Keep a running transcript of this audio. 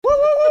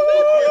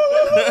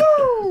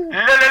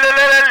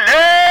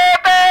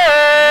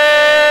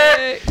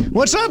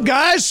What's up,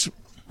 guys?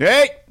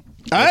 Hey.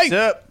 What's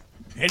up?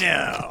 Hey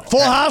now.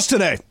 Full house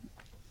today.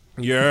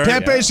 Yeah.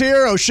 Pepe's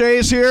here.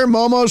 O'Shea's here.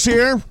 Momo's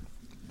here.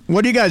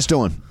 What are you guys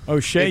doing?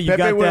 O'Shea, you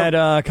got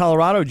that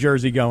Colorado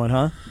jersey going,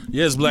 huh?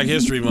 Yeah, it's Black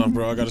History Month,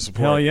 bro. I got to support.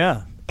 Hell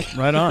yeah.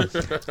 Right on.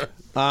 If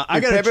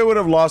Pepe would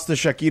have lost the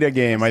Shakira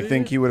game, I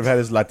think he would have had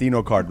his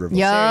Latino card revoked.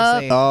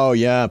 Yeah. Oh,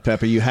 yeah,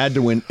 Pepe. You had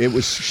to win. It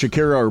was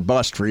Shakira or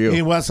bust for you.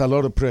 It was a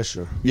lot of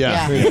pressure.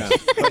 Yeah.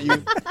 But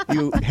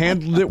you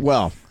handled it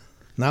well.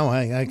 Now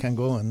I can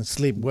go and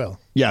sleep well.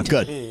 Yeah,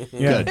 good.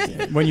 Yeah.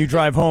 Good. When you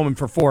drive home and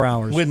for 4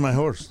 hours. With my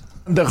horse.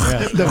 The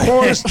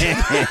horse.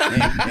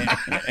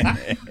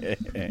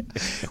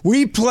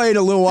 We played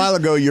a little while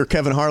ago your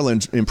Kevin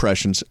Harlan's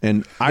impressions,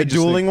 and The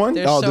dueling one?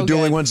 The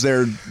dueling ones.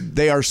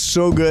 They are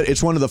so good.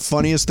 It's one of the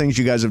funniest things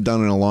you guys have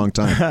done in a long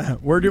time.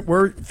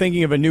 We're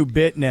thinking of a new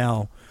bit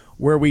now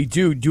where we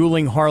do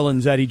dueling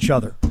Harlans at each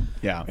other.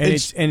 Yeah. And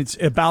it's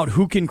about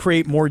who can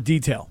create more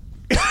detail.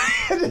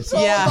 That's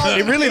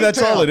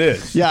all it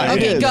is. Yeah.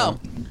 Okay, go.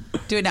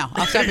 Do it now.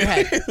 I'll stop your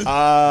head.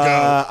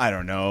 I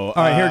don't know.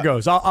 All right, here it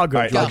goes. I'll go.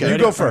 All right, Okay, you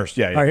go first.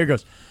 Yeah. All right, here it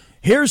goes.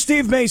 Here's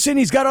Steve Mason.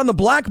 He's got on the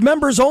black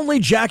members-only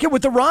jacket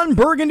with the Ron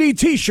Burgundy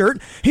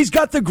T-shirt. He's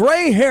got the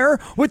gray hair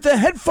with the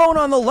headphone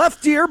on the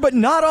left ear but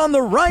not on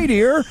the right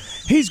ear.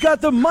 He's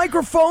got the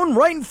microphone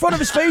right in front of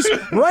his face,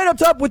 right up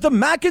top with the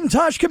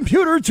Macintosh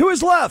computer to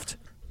his left.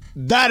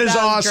 That is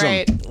awesome.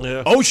 Great.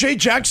 Yeah. O'Shea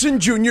Jackson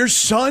Jr.,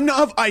 son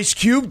of Ice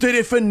Cube, did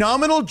a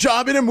phenomenal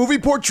job in a movie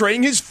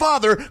portraying his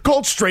father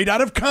called Straight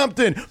Outta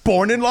Compton.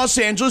 Born in Los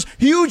Angeles,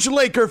 huge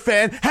Laker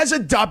fan, has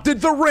adopted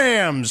the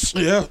Rams.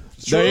 Yeah.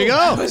 There you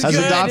go. Has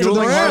adopted the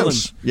Dueling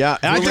Rams. Harlan. Yeah.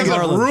 I think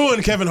It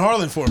ruined Kevin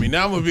Harlan for me.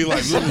 Now I'm gonna be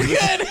like, look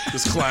at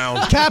this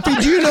clown. Cappy,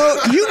 do you know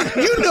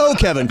you know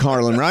Kevin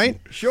Harlan, right?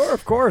 Sure,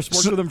 of course.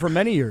 Worked with him for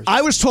many years.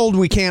 I was told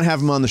we can't have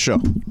him on the show.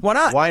 Why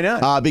not? Why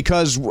not?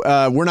 Because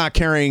we're not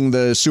carrying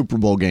the Super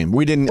Bowl game.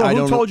 We didn't. Well, I who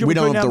don't. told you we we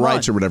don't couldn't have the have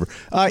rights or Ron?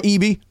 whatever.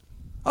 EB.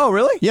 Oh,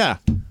 really? Yeah.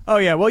 Oh,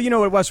 yeah. Well, you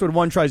know what Westwood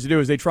One tries to do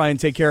is they try and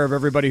take care of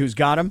everybody who's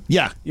got him.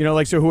 Yeah. You know,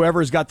 like, so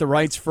whoever's got the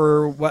rights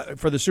for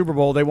the Super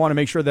Bowl, they want to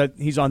make sure that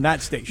he's on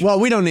that station. Well,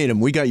 we don't need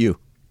him. We got you.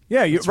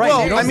 Yeah, right.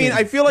 Well, you don't I mean, need-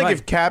 I feel like right.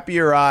 if Cappy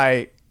or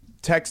I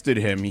texted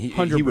him, he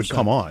would 100%.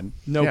 come on.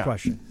 No Yeah.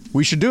 question.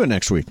 We should do it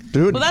next week.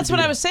 Do it. Well, that's what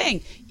I was saying.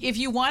 If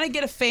you want to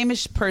get a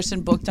famous person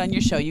booked on your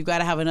show, you got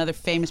to have another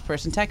famous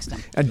person text them.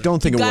 I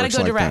don't think You it gotta works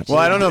go like direct. that.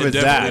 Well, I don't know if It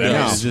it's that. definitely I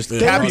mean, does. it's just It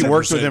Cappy 100%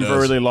 worked with him for a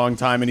does. really long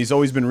time, and he's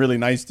always been really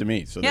nice to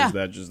me. So Yeah.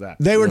 there's just that.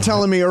 They were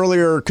telling me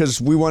earlier,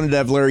 because we wanted to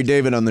have Larry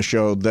David on the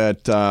show,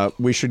 that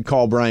we should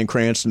call Bryan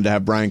Cranston to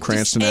have Bryan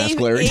Cranston ask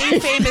Larry. A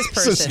famous It's the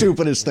person.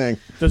 stupidest thing.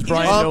 Does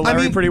Brian know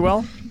Larry pretty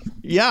well?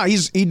 Yeah,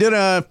 he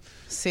did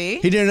See?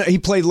 he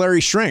played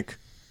Larry Shrink.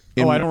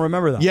 I don't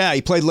remember that. Yeah,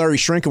 he played Larry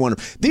Shrink in one.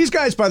 These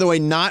guys, by the way,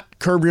 not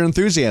Curb Your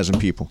Enthusiasm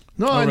people.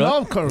 No, I really?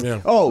 love Curb. Yeah.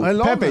 Oh, I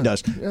love Pepe it.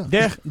 does.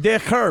 Yeah. They're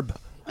Herb.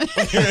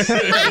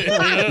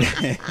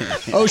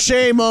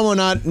 O'Shea, Momo,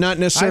 not I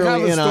necessarily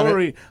have a in on it.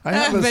 story. I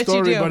have I a bet you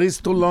story, do. but it's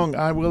too long.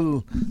 I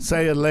will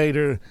say it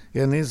later,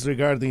 and it's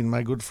regarding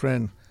my good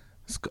friend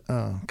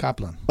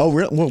Kaplan. Oh,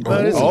 really? Well,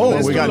 But it's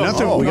we got too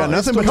nothing. long. We got No,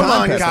 nothing it's but too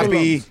time, long.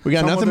 Pepe. It's too long. We got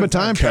Some nothing other but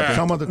time, Pepe.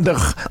 Some of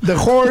the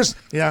horse.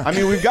 Yeah. I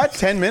mean, we've got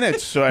 10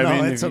 minutes, so I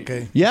mean, it's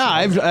okay.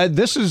 Yeah,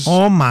 this is.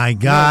 Oh my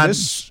God!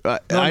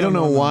 I don't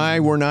know why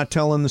we're not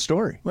telling the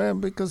story. Well,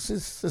 because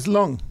it's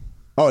long.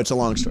 Oh, it's a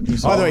long story.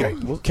 By the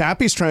way,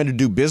 Cappy's trying to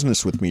do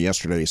business with me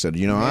yesterday. He said,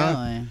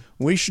 Really?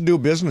 we should do a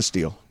business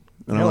deal.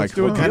 And I'm let's like,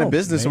 do a what kind deal. of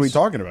business are we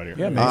talking about here?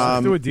 Yeah, man.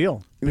 Let's do a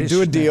deal. we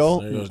do a deal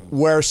There you go.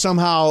 where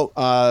somehow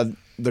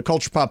the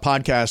Culture Pop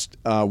podcast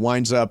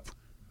winds up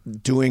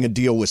doing a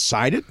deal with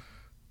Sided.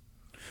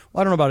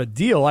 Well, I don't know about a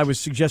deal. I was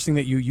suggesting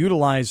that you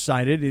utilize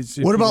Sided.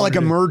 What about like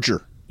a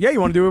merger? Yeah, you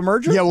want to do a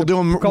merger? Yeah, we'll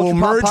Culture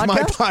merge Pop my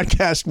podcast?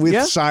 podcast with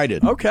Yeah?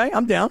 Sided. Okay,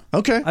 I'm down.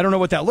 Okay. I don't know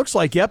what that looks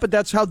like yet, but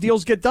that's how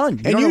deals get done.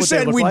 And don't know you what they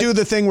said look we like. do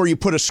the thing where you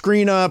put a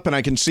screen up and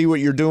I can see what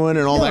you're doing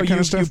and all that kind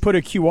of stuff. You put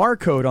a QR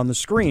code on the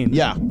screen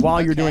Yeah.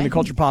 while you're doing the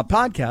Culture Pop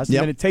podcast, and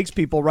Yep. then it takes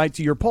people right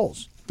to your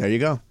polls. There you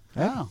go.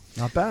 Oh.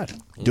 Not bad.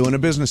 Doing a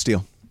business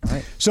deal.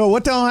 So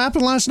what the hell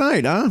happened last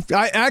night, huh?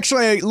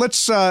 Let's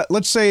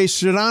say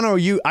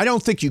Sedano, I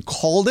don't think you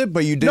called it,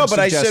 but you did No, but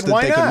I suggest said, that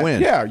why they not? could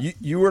win. Yeah,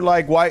 you were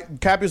like, why?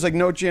 Cappy was like,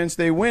 no chance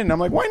they win. I'm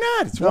like, why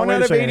not? It's No, one wait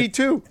out a of second.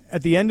 82.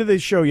 At the end of the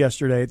show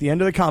yesterday, at the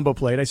end of the combo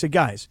plate, I said,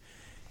 guys,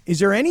 is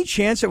there any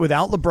chance that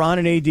without LeBron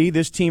and AD,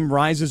 this team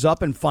rises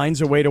up and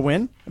finds a way to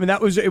win? I mean,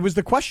 it was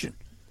the question.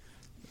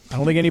 I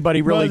don't think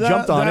anybody really Well,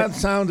 jumped on that it.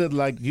 sounded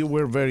like you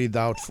were very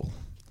doubtful.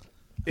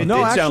 It No,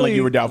 did sound like actually-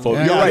 you were doubtful.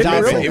 Yeah, You're right,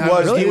 doubtful. Pepe. It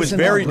was. Really? He was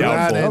very Listen,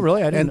 doubtful. Oh,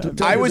 really? I didn't- And to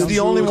tell I you was the truth,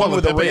 only one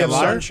with a Pepe ray a of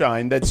liar?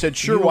 sunshine that said,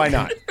 sure, why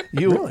not?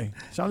 Really?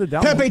 Sounded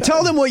down. Pepe,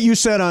 tell them what you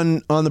said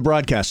on the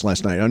broadcast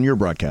last night, on your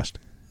broadcast.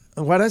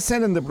 What I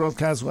said in the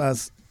broadcast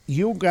was,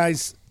 you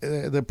guys,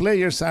 the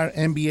players are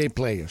NBA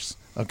players,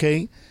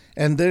 okay?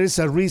 And there is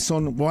a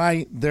reason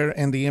why they're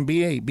in the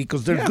NBA,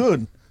 because they're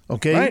good,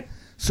 okay? Right.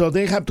 So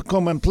they have to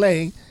come and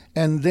play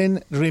and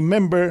then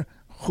remember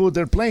who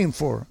they're playing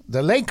for,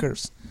 the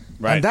Lakers.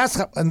 Right.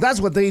 And that's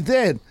what they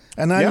did.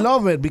 And I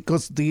love it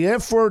because the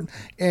effort,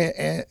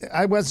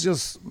 I was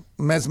just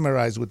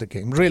mesmerized with the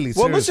game. Really,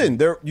 well, seriously.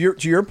 listen,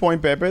 to your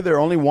point, Pepe, they're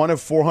only one of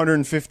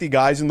 450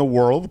 guys in the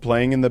world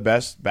playing in the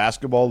best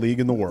basketball league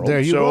in the world. There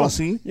you go,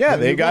 see? Yeah, There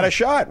they you got go. a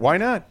shot. Why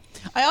not?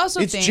 I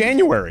also It's think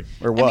January,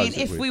 or was. I mean,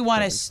 if we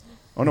want to,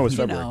 oh no, it's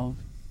February.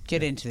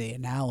 get into the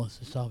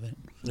analysis of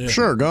it,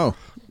 Sure, go.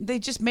 they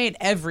just made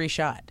every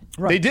shot.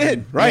 They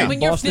did, right?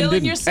 When you're Boston feeling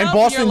didn't. yourself, And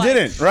Boston you're like,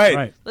 didn't,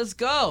 right? Let's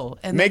go.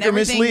 And Make then or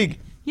miss everything- league.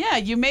 Yeah,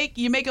 you make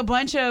a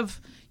bunch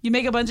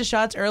of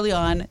shots early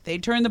on. They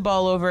turn the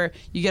ball over.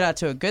 You get out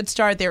to a good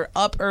start. They were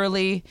up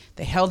early.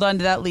 They held on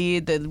to that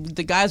lead.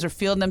 The guys were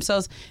feeling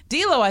themselves.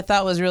 D'Lo, I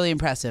thought, was really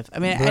impressive. I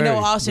mean, I know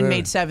Austin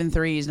made 7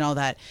 threes and all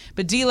that,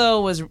 but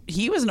D'Lo was an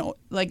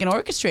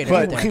orchestrator.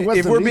 But right he there. was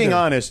if the we're being leader.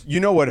 honest,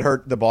 you know what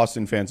hurt the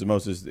Boston fans the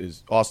most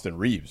is Austin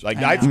Reeves. Like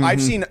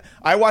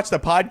I watched the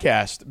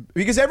podcast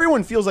because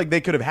everyone feels like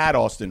they could have had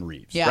Austin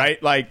Reeves, Yeah.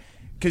 right? Like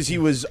because he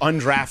was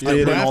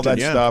undrafted and all that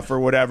yeah. stuff or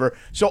whatever.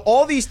 So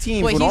all these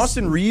teams, Well, when he's-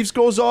 Austin Reeves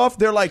goes off,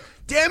 they're like,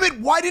 "Damn it,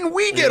 why didn't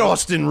we get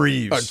Austin A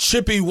Reeves?"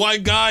 chippy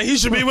white guy, he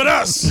should be with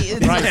us.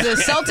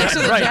 The Celtics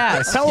or the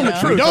Jazz. Tell him you the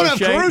know? truth. don't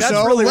have O'Shea. Caruso.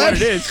 That's really what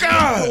Let's- it is.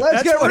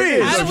 Let's get what it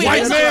Reeves. How do we White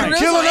miss man Caruso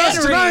killing us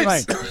and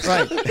tonight. Reeves?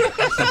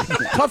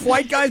 Right. Tough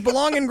white guys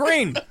belong in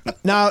green.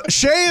 Now,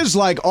 Shea is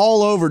like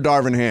all over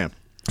Darvin Ham.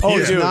 Oh,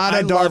 He's dude, not a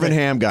I love Darvin it.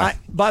 Ham guy.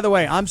 By the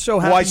way, I'm so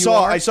happy Well, I you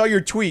are. saw your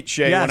tweet,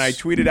 Shay, Yes. when I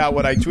tweeted out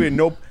what I tweeted.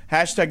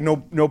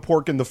 No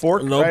pork in the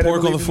fork. No right? I pork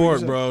on believe the is what you fork,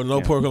 said. bro.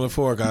 No pork on the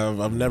fork.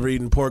 I've never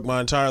eaten pork my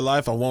entire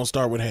life. I won't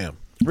start with ham.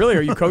 Really,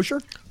 are you kosher?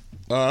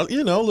 A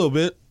little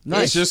bit.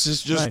 Nice.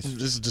 It's just Nice.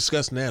 it's a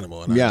disgusting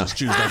animal, and Yeah. I just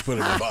choose not to put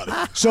it in my body.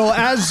 So,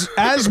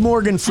 as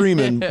Morgan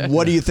Freeman,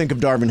 what do you think of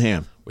Darvin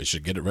Ham? We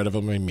should get rid of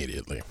him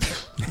immediately.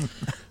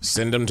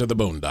 Send him to the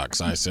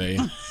boondocks, I say.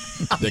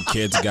 The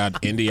kid's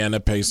got Indiana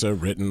Pacer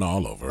written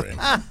all over him.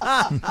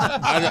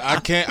 I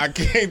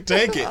can't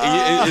take it.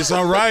 It's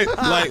all right.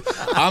 Like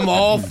I'm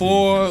all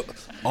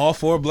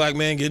for black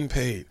men getting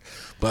paid.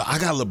 But I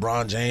got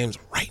LeBron James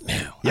right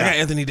now. Yeah. I got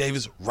Anthony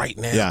Davis right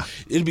now. Yeah.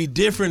 It'd be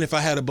different if I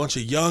had a bunch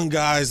of young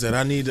guys that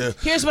I need to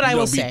Here's what I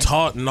will be say.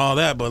 taught and all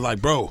that. But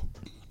like, bro,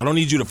 I don't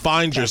need you to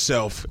find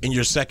yourself in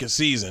your second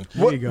season.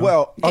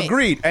 Well, Okay.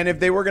 agreed. And if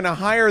they were going to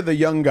hire the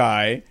young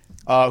guy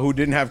who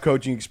didn't have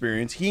coaching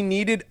experience, he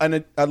needed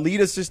a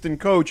lead assistant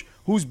coach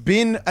who's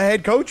been a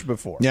head coach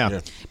before. Yeah.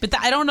 But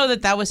I don't know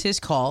that was his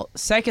call.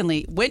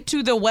 Secondly, went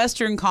to the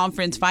Western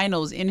Conference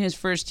Finals in his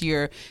first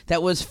year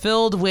that was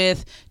filled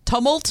with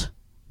tumult.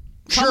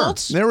 Sure.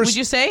 Tumult, There was- would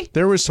you say?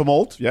 There was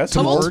Tumult, yes.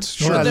 Tumult.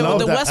 Sure, I The love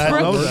that. I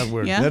Westbrook. love that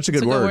word. Yeah, That's a it's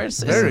good word.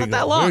 It's Very not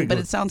that good. long, Very but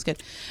good. it sounds good.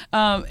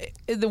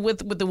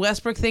 With the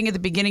Westbrook thing at the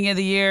beginning of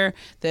the year,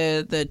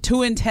 the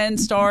 2-10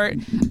 start.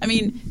 I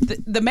mean,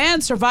 the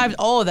man survived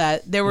all of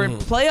that. There were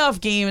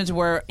playoff games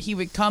where he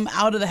would come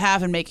out of the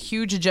half and make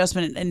huge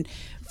adjustment, and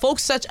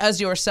folks such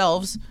as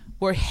yourselves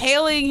were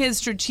hailing his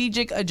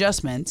strategic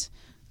adjustments,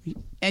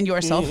 and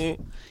yourself.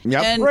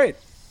 Yep. And, Right.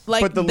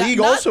 like, But the that- league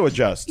not- also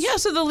adjusts. Yeah,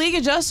 so the league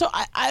adjusts. So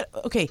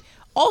okay.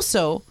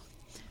 Also,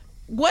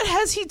 what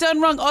has he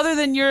done wrong other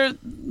than your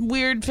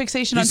weird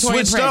fixation He on Torian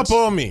switched Prince? up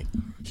on me.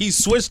 He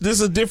switched. This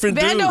is a different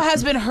Vando dude.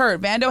 has been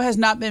hurt. Vando has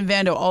not been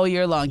Vando all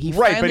year long. He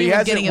Right, finally but he was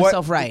hasn't. getting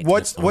himself right.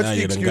 What's Well, now the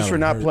you done excuse got for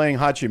him not hurt. playing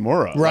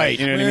Hachimura? Right.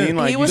 You know what I mean?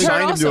 Like he was you hurt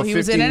signed him to also. a He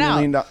was in $15 and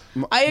million out.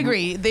 I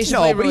agree. They should No,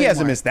 play but he really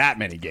hasn't more. missed that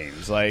many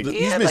games. Like He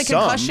he's had missed like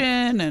some.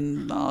 concussion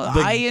and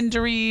eye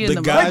injury and the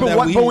the guy Right, but,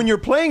 that but when you're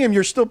playing him,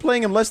 you're still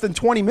playing him less than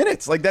 20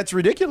 minutes. Like that's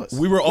ridiculous.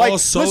 We were all Like,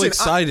 so listen,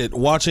 excited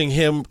watching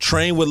him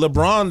train with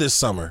LeBron this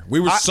summer. We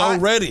were so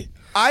ready.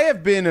 I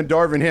have been a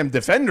Darvin Ham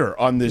defender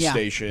on this Yeah.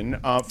 station.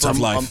 Tough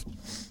life.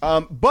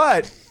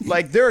 But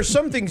like there are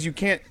some things you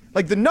can't.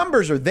 Like the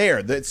numbers are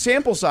there. The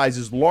sample size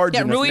is large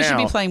Yeah, enough Rui should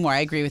now be playing more. I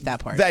agree with that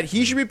part. that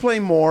he should be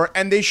playing more,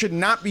 and they should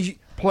not be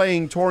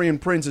playing Torian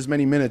Prince as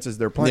many minutes as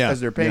they're playing Yeah, as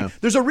they're paying. yeah.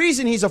 There's a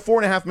reason he's a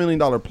 $4.5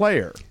 million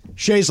player.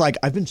 Shay's like,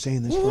 I've been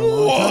saying this for a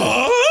long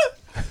time.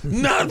 What?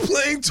 Not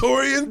playing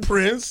Torian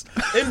Prince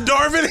in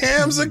Darvin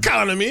Ham's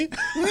economy?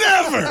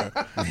 Never.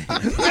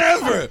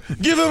 Never.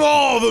 Give him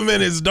all the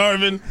minutes,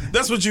 Darvin.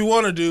 That's what you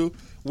want to do.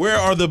 Where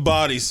are the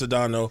bodies,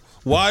 Sedano?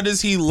 Why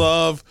does he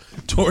love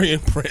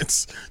Torian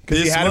Prince Because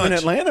he this had him in much?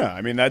 Atlanta.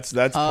 I mean, that's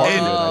part of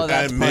it. I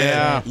that's think. And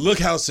part man, look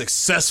how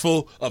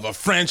successful of a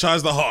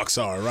franchise the Hawks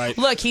are, right?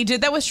 Look, he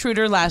did that with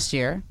Schroeder last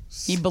year.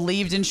 He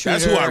believed in Schroeder.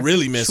 That's who I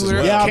really miss as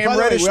Schroeder- well. Yeah, Cam by the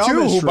way, Reddish we all too,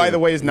 miss who by Schroeder. the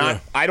way is not. Yeah.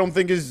 I don't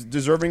think is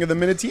deserving of the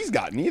minutes he's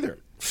gotten either.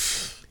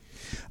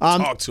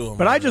 Talk to him.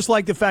 But I man. just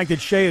like the fact that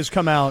Shea has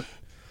come out.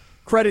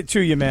 Credit to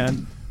you,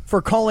 man,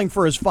 for calling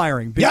for his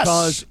firing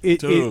because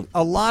Dude.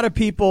 a lot of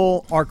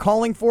people are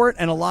calling for it,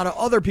 and a lot of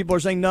other people are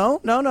saying no,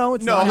 it's No,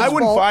 not his I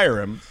wouldn't fault. fire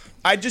him.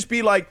 I'd just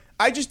be like,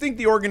 I just think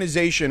the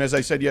organization, as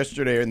I said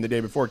yesterday and the day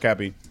before,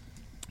 Cappy,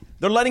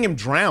 they're letting him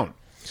drown.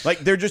 Like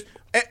they're just.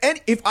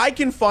 And if I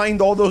can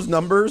find all those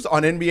numbers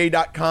on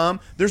NBA.com,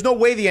 there's no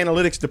way the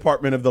analytics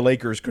department of the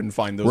Lakers couldn't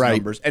find those Right.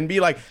 numbers and be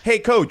like, hey,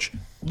 coach,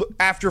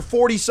 after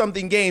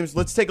 40-something games,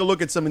 let's take a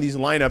look at some of these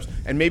lineups,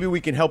 and maybe we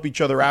can help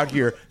each other out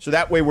here. So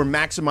that way we're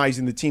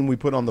maximizing the team we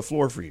put on the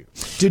floor for you.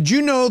 Did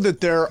you know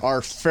that there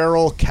are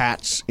feral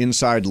cats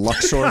inside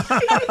Luxor?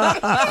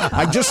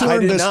 I just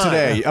learned this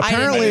today.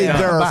 Apparently,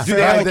 there are Do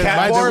they have a feral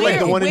cat bar like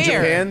the one in Where?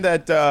 Japan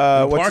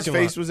that what's his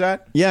face was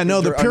at? Yeah,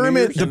 no, the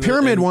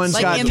pyramid one's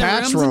Like got in the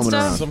cats rooms and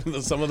roaming stuff?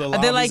 around. Some of the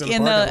Are they lobbies like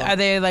in the parking lot. Are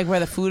they like where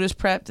the food is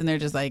prepped and they're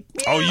just like?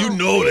 Oh, you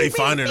know they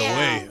finding a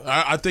way.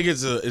 I think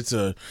it's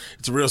a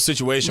real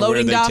situation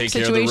Loading where dock they take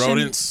care of situation? the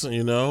rodents,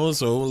 you know.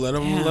 So let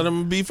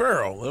them be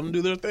feral, let them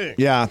do their thing.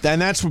 Yeah,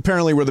 and that's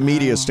apparently where the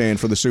media is staying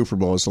for the Super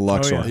Bowl is the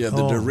Luxor. Yeah,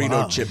 the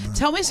Dorito chip.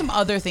 Tell me some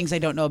other things I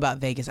don't know about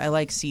Vegas. I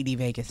like seedy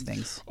Vegas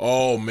things,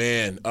 Oh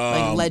man,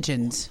 like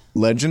legends.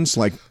 Legends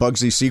like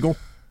Bugsy Siegel.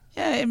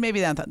 Yeah,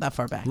 maybe not that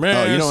far back. man,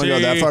 Oh, you don't want to go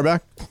that far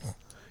back?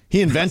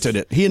 He invented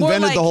it. He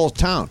invented like- the whole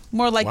town.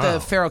 More like the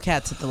feral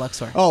cats at the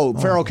Luxor. Oh,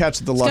 feral cats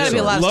at the gotta Luxor. be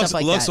a lot of stuff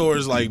like that. Luxor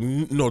is like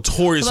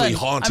notoriously Hold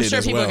on. haunted I'm sure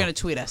as people well. are going to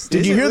tweet us.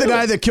 Did you hear the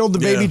guy that killed the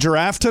baby Yeah.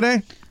 giraffe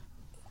today?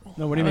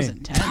 No, what do That you was mean?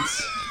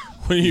 intense.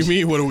 What do you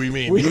mean? What do we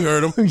mean? You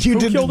heard him. You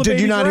Who killed the did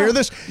you baby not giraffe? hear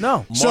this?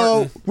 No. So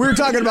Martin. we were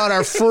talking about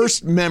our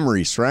first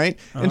memories, right?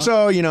 And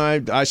so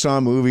I saw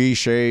a movie,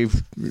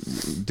 Shave,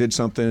 did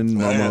something,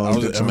 Momo,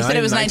 did something. Said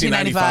it was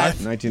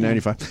 1995.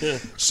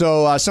 1995.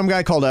 So some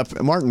guy called up,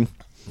 Martin,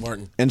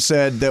 and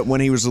said that when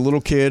he was a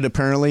little kid,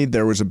 apparently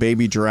there was a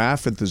baby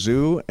giraffe at the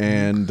zoo,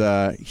 and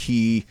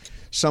he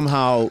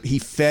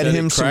fed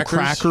him some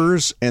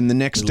crackers, and the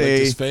next day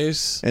licked his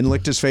face. and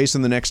licked his face,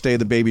 and the next day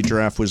the baby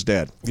giraffe was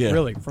dead. Yeah.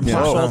 Really? From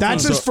Yeah. first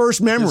That's his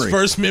first memory. His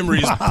first memory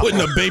is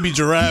putting a baby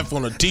giraffe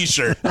on a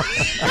T-shirt.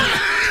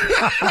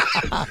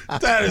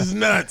 That is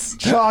nuts.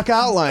 Chalk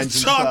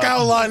outlines. Chalk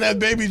outline that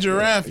baby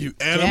giraffe, you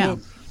animal.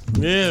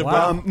 Yeah,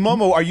 bro.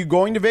 Momo, are you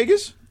going to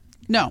Vegas?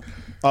 No.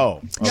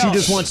 Oh, She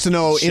just wants to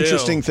know Chill.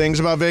 interesting things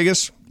about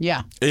Vegas.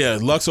 Yeah. Yeah,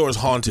 Luxor is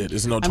haunted.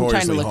 It's I'm trying to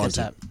notoriously look haunted. this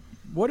up.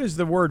 What does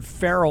the word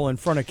feral in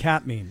front of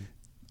cat mean?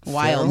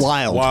 Wild.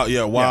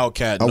 Wild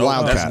cat. A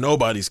wild that's cat.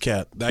 nobody's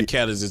cat. That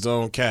cat is its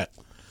own cat.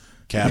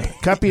 Cap.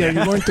 Cappy, are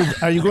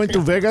you going to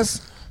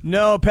Vegas?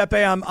 No, Pepe,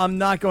 I'm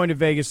not going to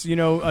Vegas. You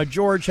know,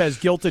 George has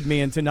guilted me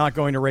into not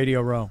going to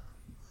Radio Row.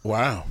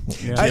 Wow.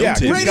 Yeah,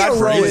 Radio God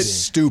Row forbid- is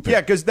stupid.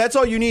 Yeah, because that's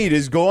all you need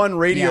is go on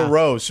Radio Yeah.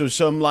 Row. So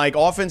some like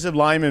offensive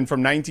lineman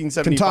from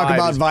 1975 Can talk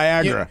about is-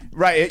 Viagra. Yeah,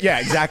 right? Yeah,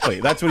 exactly.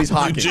 That's what he's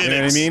hawking. You know what I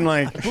Eugenics. mean?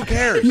 Like, who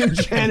cares?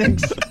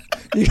 Eugenics.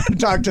 You can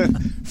talk to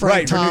Frank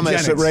Right, for Thomas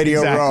eugenics, at Radio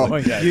exactly. Row.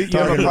 Wait, you have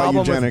Talking a about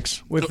problem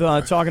eugenics. with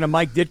talking to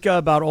Mike Ditka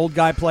about old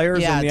guy players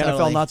Yeah, and the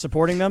totally. NFL not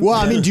supporting them? Well,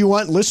 I mean, do you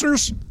want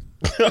listeners?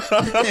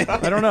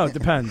 I don't know. It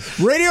depends.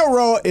 Radio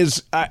Row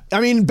is, I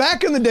mean,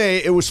 back in the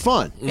day, it was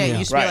fun. Yeah, it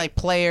used to Right. be like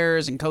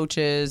players and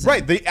coaches.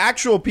 Right, the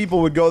actual people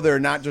would go there,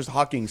 not just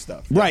hawking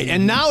stuff. Right,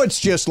 and now it's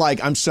just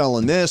like, I'm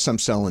selling this, I'm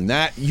selling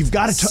that. You've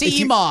got to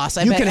Sea moss.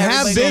 I You bet can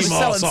have everybody this. was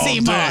selling Sea moss sea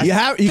all day.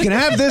 moss. You can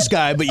have this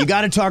guy, but you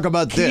got to talk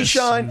about this.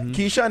 Keyshawn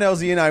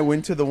LZ and I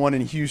went to the one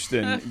in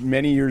Houston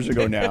many years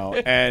ago now,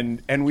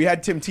 and we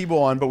had Tim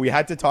Tebow on, but we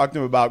had to talk to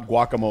him about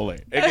guacamole.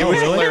 It was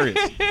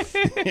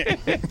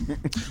hilarious.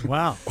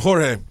 Wow.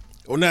 Jorge,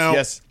 now,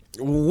 Yes.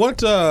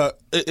 what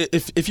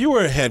if you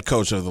were a head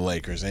coach of the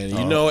Lakers and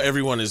you know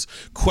everyone is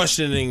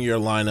questioning your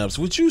lineups,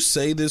 would you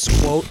say this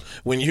quote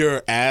when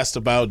you're asked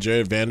about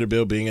Jared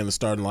Vanderbilt being in the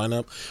starting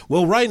lineup?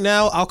 Well, right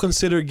now I'll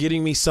consider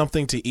getting me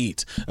something to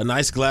eat, a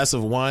nice glass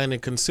of wine,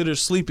 and consider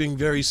sleeping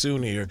very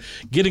soon here,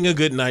 getting a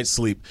good night's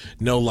sleep.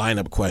 No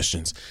lineup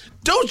questions.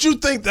 Don't you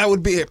think that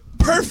would be a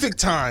perfect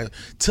time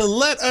to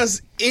let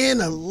us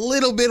in a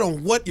little bit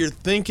on what your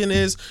thinking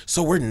is,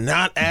 so we're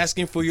not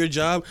asking for your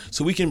job,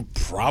 so we can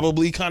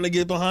probably kind of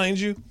get behind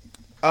you?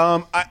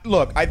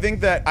 I think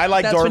that I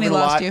like That's Darvin when he a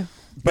lost lot. you?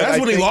 But That's I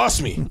when he think-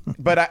 lost me.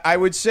 But I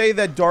would say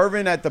that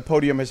Darvin at the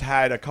podium has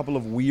had a couple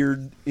of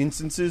weird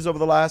instances over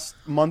the last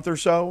month or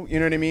so. You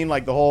know what I mean?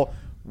 Like the whole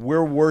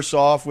we're worse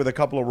off with a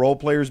couple of role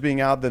players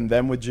being out than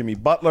them with Jimmy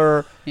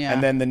Butler. Yeah.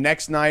 And then the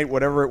next night,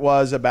 whatever it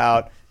was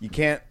about, you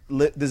can't,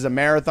 this is a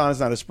marathon, it's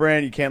not a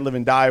sprint. You can't live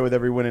and die with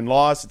every win and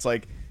loss. It's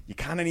like, you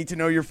kind of need to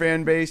know your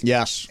fan base.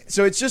 Yes.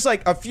 So it's just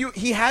like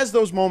he has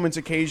those moments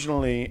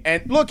occasionally.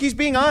 And look, he's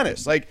being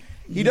honest. Like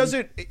he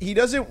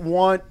doesn't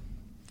want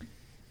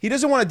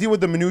to deal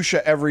with the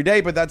minutia every day,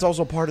 but that's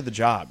also part of the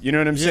job. You know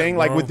what I'm saying?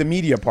 Like bro. with the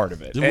media part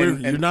of it.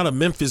 You're not a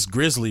Memphis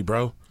Grizzly,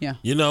 bro. Yeah.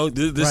 You know,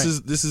 this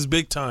Right. is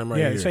big time right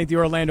Yeah, here. this ain't the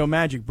Orlando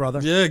Magic, brother.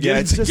 Yeah, get it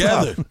it's just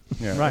together. tough.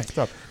 Yeah, Right. it's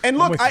tough. And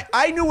look, with you.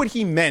 I knew what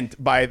he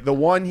meant by the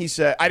one he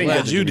said. I didn't Glad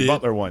get the you Jimmy did.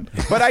 Butler one,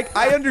 but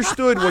I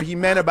understood what he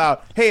meant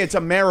about, hey, it's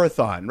a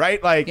marathon,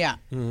 right? Like, Yeah.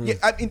 yeah,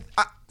 I mean,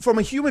 from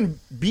a human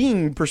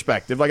being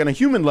perspective, like on a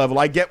human level,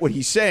 I get what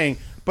he's saying,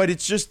 but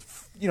it's just,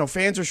 you know,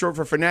 fans are short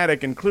for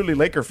fanatic, and clearly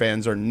Laker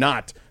fans are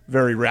not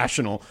very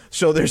rational.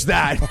 So there's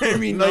that. I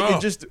mean,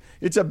 like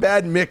it's a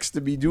bad mix to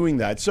be doing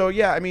that. So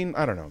yeah, I mean,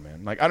 I don't know,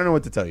 man. Like I don't know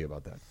what to tell you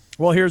about that.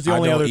 Well, here's the I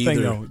only don't other thing,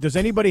 either. though. Does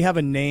anybody have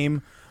a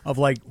name of,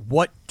 like,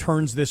 what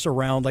turns this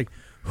around? Like,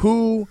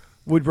 who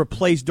would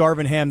replace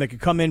Darvin Ham that could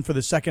come in for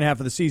the second half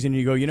of the season and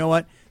you go, you know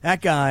what?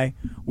 That guy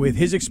with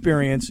his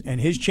experience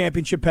and his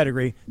championship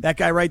pedigree, that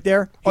guy right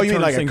there. Oh, you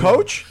mean like a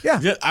coach?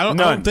 Yeah. I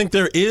don't think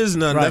there is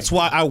none. Right. That's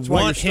why I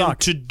want him stuck.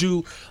 to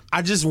do.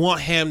 I just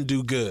want Ham to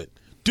do good.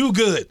 Do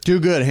good. Do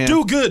good, Ham.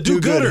 Do good. Do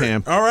gooder.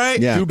 Ham. All right?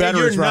 Yeah. Do better And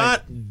you're is right.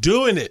 not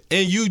doing it.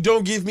 And you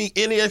don't give me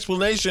any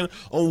explanation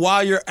on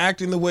why you're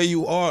acting the way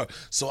you are.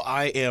 So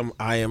I am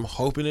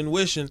hoping and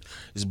wishing.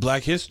 It's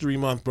Black History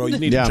Month, bro. You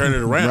need to turn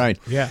it around. Right.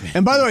 Yeah.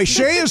 And by the way,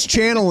 Shea is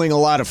channeling a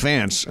lot of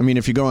fans. I mean,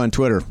 if you go on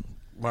Twitter,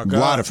 My a God.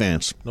 lot of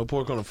fans. No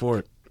pork on the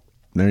fork.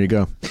 There you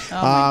go.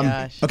 Oh my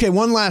gosh. Okay,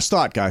 one last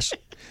thought, guys.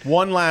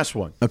 One last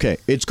one. Okay,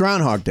 it's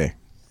Groundhog Day.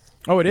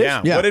 Oh, it is?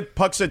 Yeah. What did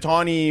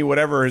Puxatawny,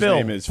 whatever his Phil.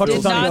 name is? Puxatawny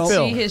Did not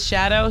Phil. see his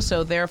shadow,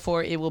 so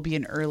therefore it will be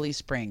an early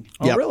spring.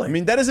 Oh, Yep. really? I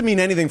mean, that doesn't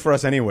mean anything for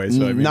us anyway.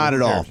 So I mean, Not who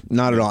at all. cares?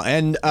 Not at all.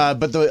 And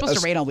but Supposed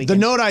to rain all the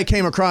weekend. note I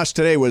came across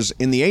today was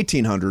in the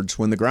 1800s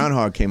when the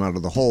groundhog came out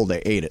of the hole, they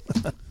ate it.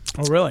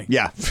 Oh, really?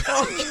 Yeah.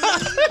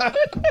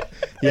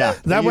 Yeah.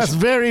 That was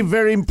very,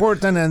 very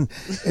important, and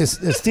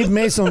Steve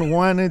Mason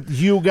wanted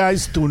you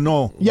guys to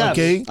know. Yes.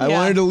 Okay. I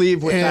wanted to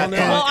leave with that.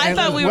 Well, I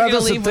thought we were what gonna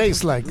does leave it with-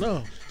 taste like?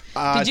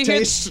 Did you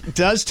hear-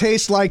 Does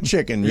taste like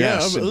chicken.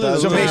 Yes. Yeah, It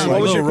does. So, Mason,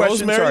 what was your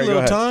question? Rosemary, Sorry, go little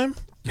ahead.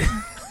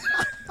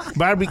 time?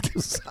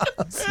 Barbecue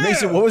sauce.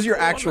 Mason, what was your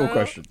actual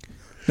question?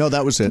 No,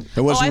 that was it. It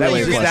Oh, I wasn't thought really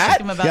you a were question. gonna ask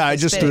him about Yeah, I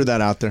the just spitting. threw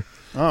that out there.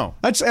 Oh,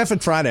 That's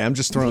effing Friday. I'm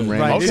just throwing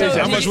random. Right. okay.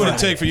 How much would it Right.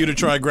 take for you to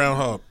try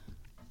groundhog?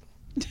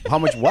 How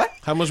much? What?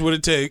 How much would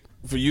it take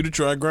for you to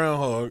try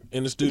groundhog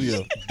in the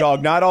studio?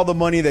 Dog, not all the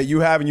money that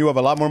you have, and you have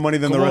a lot more money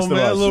than Come the rest on, of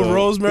man. us. A little so-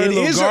 rosemary, a It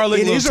little is, garlic,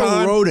 it little is a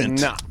thyme.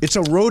 rodent. Nah. It's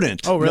a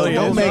rodent. Oh, really?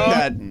 No, don't It make is?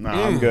 that.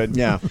 Nah, I'm good.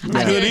 Yeah.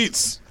 Good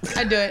eats.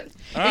 I do it.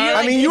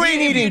 I mean, you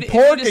ain't eating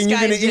pork, and you're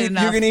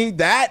gonna eat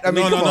that. I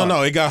mean, come on.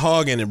 No. It got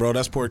hog in it, bro.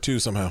 That's pork too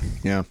somehow.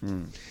 Yeah.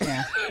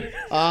 Yeah.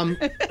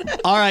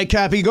 All right,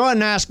 Cappy, go ahead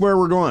and ask where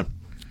we're going.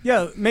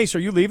 Yeah, Mace, are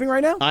you leaving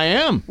right now? I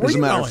am, Where as a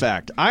you matter going? of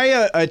fact.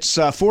 It's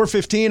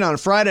 4:15 on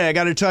Friday. I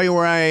got to tell you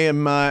where I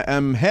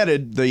am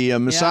headed. The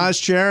massage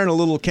chair and a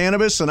little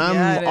cannabis, and I'm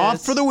Yeah, it off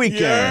is. for the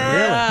weekend.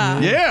 Yeah.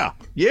 Yeah.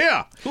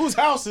 Yeah. Whose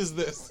house is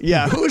this?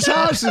 Yeah. Whose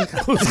house is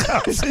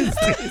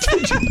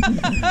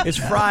It's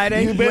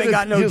Friday. You, better- ain't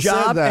got no you said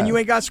job, that. and you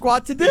ain't got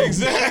squat to do.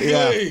 Exactly.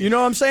 Yeah. You know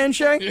what I'm saying,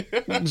 Shay?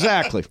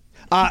 Exactly.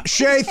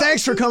 Shay,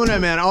 thanks for coming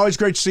in, man. Always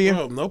great to see you.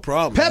 Oh, no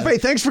problem. Pepe, man.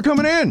 thanks for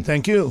coming in.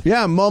 Thank you.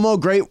 Yeah, Momo,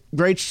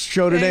 great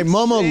show today. Thanks,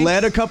 Momo thanks.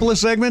 led a couple of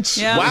segments.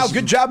 Yeah. Wow,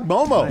 good job,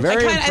 Momo.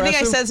 Very I think I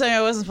impressive. said something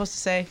I wasn't supposed to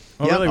say.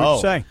 Oh, really? What'd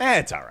you say?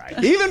 It's all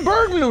right. Even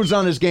Bergman was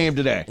on his game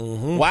today.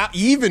 Wow,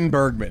 even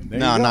Bergman. There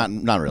No, you go.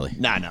 not really.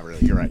 Nah, not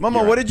really. You're right.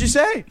 Momo, what did you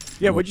say?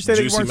 Yeah, what'd you say that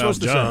you Juicy weren't Mouth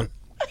supposed to John.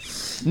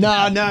 say?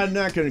 No,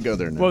 not going to go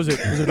there. What No. was it?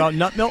 Was it about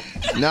nut milk?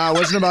 No, it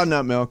wasn't about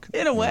nut milk.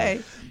 In a way.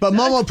 But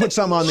Momo put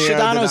something on the air.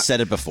 Sedano that I- said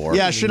it before.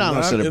 Yeah, Sedano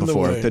Not said it in the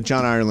before. way. That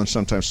John Ireland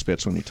sometimes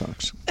spits when he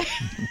talks.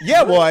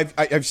 Yeah, well,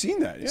 I've seen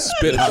that. Yeah.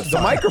 Spit at The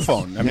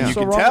microphone. I mean, Yeah. you So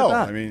can wrong tell. with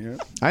that?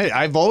 I mean,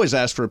 I've always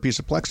asked for a piece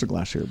of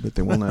plexiglass here, but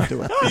they will not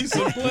do it. Piece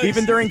of place.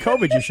 Even during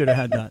COVID, you should have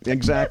had that.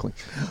 Exactly.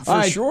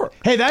 for sure.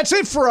 Hey, that's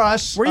it for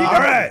us. Where you All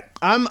going? right.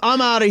 I'm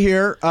out of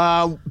here.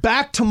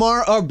 Back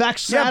tomorrow. Or back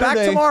Yeah, Saturday.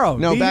 back tomorrow.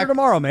 No, Be back here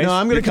tomorrow, Mace. No,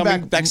 I'm going You're to come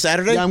coming back back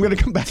Saturday? Yeah, I'm going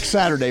to come back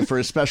Saturday for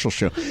a special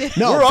show.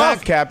 No, We're back,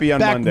 off, Cappy, on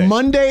back Monday.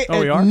 Monday Oh,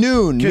 we at are?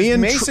 noon. because Me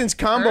and Mason's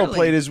combo Early.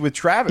 plate is with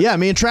Travis. yeah,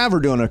 me and Trav are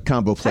doing a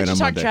combo plate How'd you on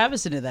talk Monday.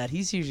 Travis into that?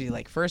 He's usually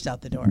like first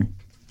out the door.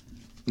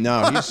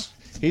 No,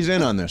 he's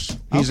in on this.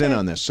 He's in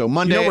on this. So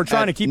Monday. You know we're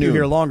trying to at keep you noon.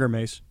 here longer,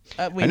 Mace.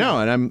 We I know,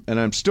 and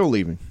I'm still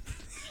leaving.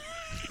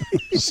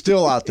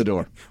 Still out the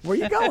door. Where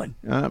you going?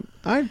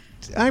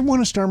 I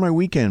want to start my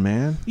weekend,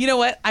 man. You know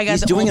what? I got He's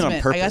the doing it ultimate.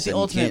 on purpose. I got the and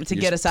you ultimate can't- to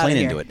you're get just us out of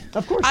playing here. into it.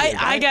 Of course.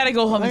 I gotta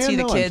go home and see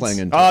the I'm kids. playing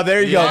into Oh,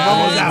 there you go. That's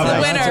Momo's the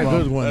out. winner. That's a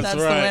good one. That's That's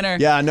the right. winner.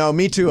 Yeah, no,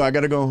 me too. I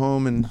got to go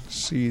home and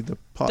see the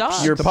pups.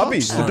 Dogs. Your the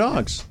puppies. pups, the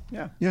dogs.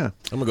 Yeah. Yeah.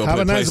 I'm gonna go Have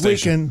play a nice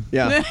PlayStation. weekend.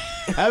 Yeah.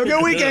 Have a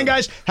good weekend,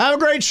 guys. Have a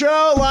great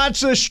show.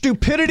 Lots of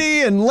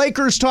stupidity and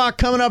Lakers talk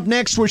coming up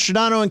next with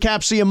Sedano and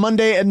Cap. See you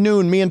Monday at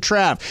noon. Me and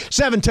Trav.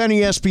 710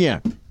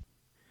 ESPN.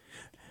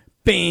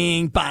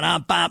 Bing,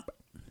 ba-da-bop.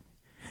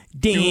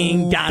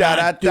 Ding, Da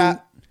da-da, da da.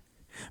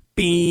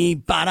 bing,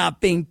 ba-da,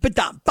 bing,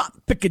 ba-da-bop,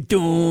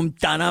 pick-a-doom,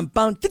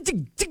 da-da-bum,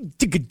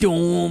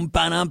 tick-a-doom,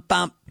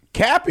 ba-da-bum.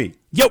 Cappy,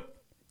 Yo.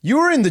 you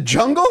were in the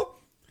jungle?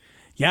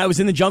 Yeah, I was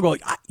in the jungle.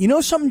 You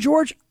know something,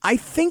 George? I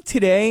think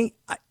today,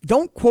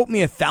 don't quote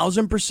me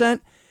 1,000%,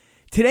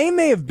 today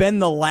may have been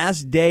the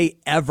last day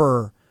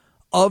ever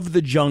of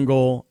the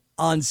jungle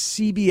on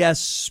CBS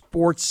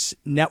Sports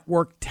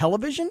Network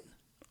television.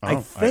 I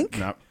think.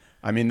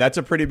 I mean, that's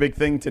a pretty big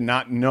thing to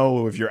not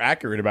know if you're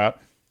accurate about.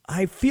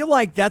 I feel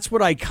like that's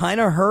what I kind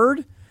of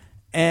heard.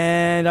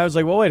 And I was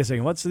like, well, wait a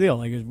second. What's the deal?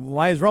 Like,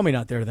 why is Romy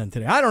not there then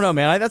today? I don't know,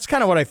 man. That's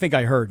kind of what I think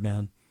I heard,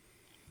 man.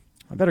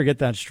 I better get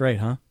that straight,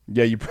 huh?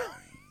 Yeah,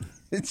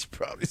 it's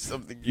probably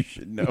something you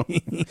should know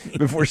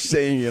before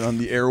saying it on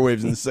the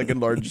airwaves in the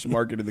second largest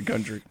market in the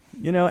country.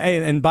 You know,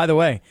 and by the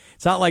way,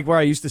 it's not like where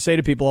I used to say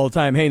to people all the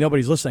time, hey,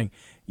 nobody's listening.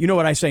 You know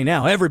what I say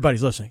now?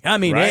 Everybody's listening. I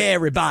mean, Right.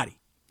 everybody.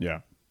 Yeah.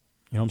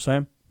 You know what I'm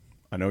saying?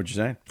 I know what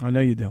you're saying. I know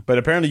you do. But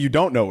apparently you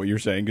don't know what you're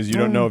saying because you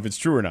don't know if it's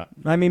true or not.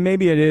 I mean,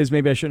 maybe it is.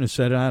 Maybe I shouldn't have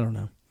said it. I don't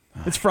know.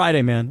 It's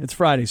Friday, man. It's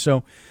Friday.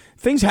 So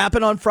things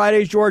happen on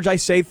Fridays, George. I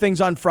say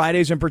things on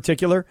Fridays in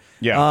particular.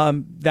 Yeah.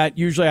 That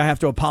usually I have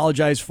to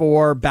apologize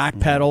for,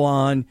 backpedal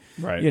on,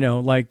 right.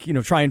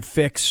 Try and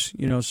fix,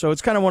 So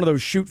it's kind of one of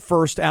those shoot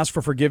first, ask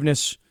for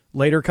forgiveness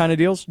later kind of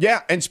deals.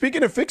 Yeah, and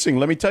speaking of fixing,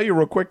 let me tell you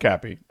real quick,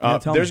 Cappy.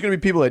 There's going to be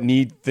people that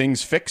need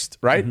things fixed,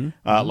 right?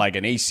 Like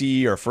an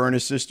AC or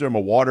furnace system, a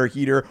water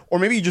heater, or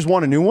maybe you just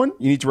want a new one.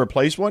 You need to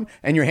replace one.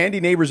 And your handy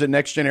neighbors at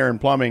Next Gen Air and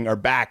Plumbing are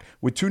back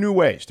with 2 new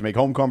ways to make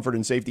home comfort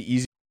and safety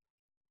easy.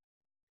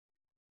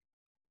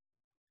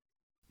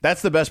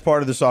 That's the best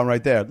part of the song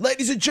right there.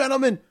 Ladies and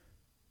gentlemen,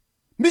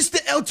 Mr.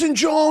 Elton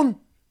John.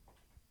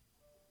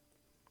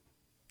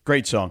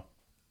 Great song.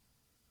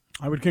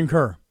 I would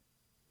concur.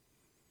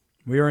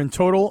 We are in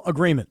total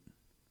agreement.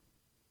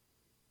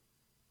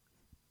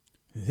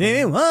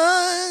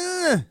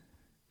 Yeah.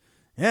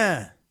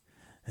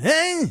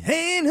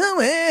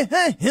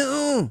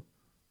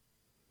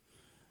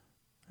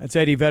 That's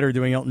Eddie Vedder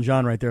doing Elton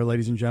John right there,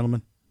 ladies and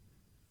gentlemen.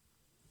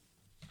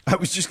 I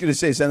was just going to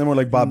say, sounded more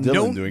like Bob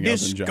Dylan doing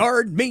Elton John.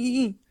 Don't discard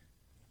me.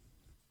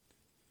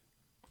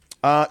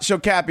 So,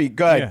 Cappy,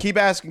 go ahead. Yeah. Keep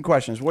asking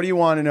questions. What do you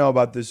want to know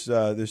about this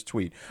this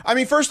tweet? I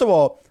mean, first of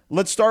all,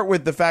 let's start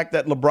with the fact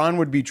that LeBron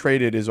would be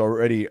traded is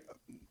already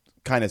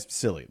kind of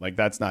silly. Like,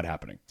 that's not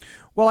happening.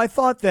 Well, I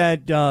thought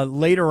that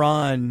later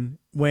on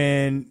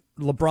when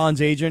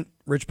LeBron's agent,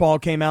 Rich Paul,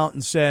 came out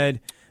and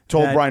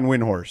Told that, Brian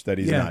Windhorst that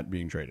he's not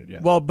being traded. Yeah.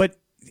 Well, but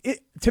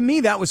to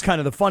me, that was kind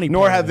of the funny part.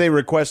 Nor have they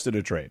requested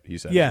a trade, he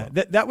said. Yeah,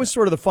 that was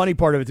sort of the funny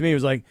part of it to me. It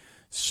was like,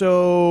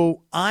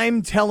 so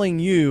I'm telling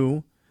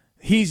you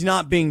he's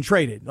not being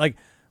traded. Like,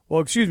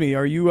 well, excuse me,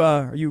 are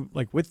you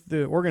like with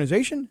the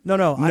organization?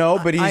 No,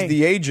 but he's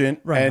the agent,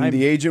 right, and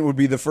the agent would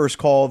be the first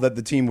call that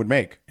the team would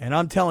make. And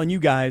I'm telling you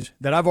guys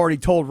that I've already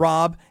told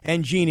Rob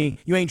and Jeannie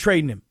you ain't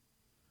trading him.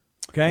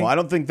 Okay. Well, I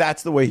don't think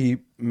that's the way he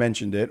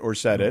mentioned it or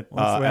said it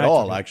at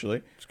all,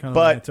 actually.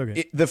 But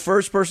the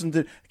first person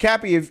to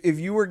Cappy, if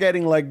you were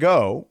getting let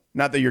go,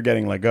 not that you're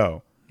getting let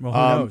go, well, who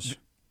knows?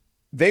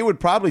 They would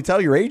probably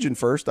tell your agent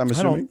first. I'm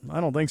assuming. I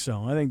don't think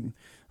so. I think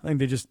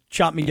they just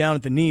chop me down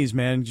at the knees,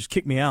 man, and just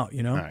kick me out.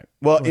 All right.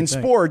 Well, in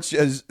sports,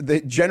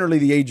 generally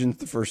the agent's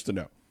the first to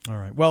know. All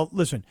right. Well,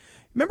 listen.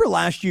 Remember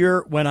last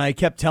year when I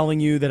kept telling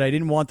you that I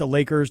didn't want the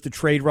Lakers to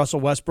trade Russell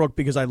Westbrook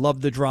because I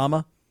loved the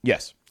drama?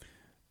 Yes.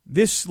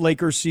 This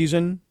Lakers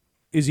season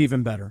is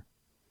even better.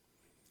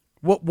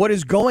 What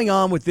is going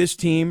on with this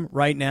team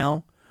right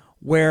now,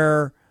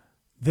 where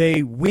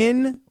they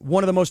win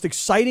one of the most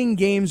exciting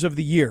games of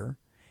the year,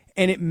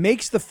 and it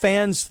makes the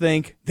fans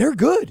think they're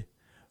good.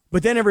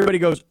 But then everybody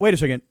goes, wait a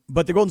second,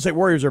 but the Golden State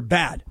Warriors are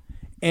bad.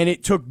 And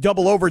it took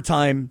double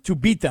overtime to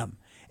beat them.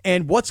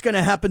 And what's going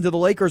to happen to the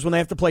Lakers when they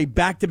have to play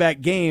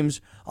back-to-back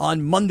games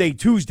on Monday,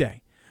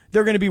 Tuesday?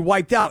 They're going to be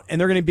wiped out, and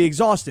they're going to be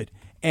exhausted.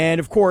 And,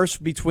 of course,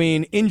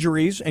 between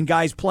injuries and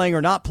guys playing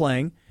or not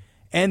playing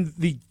and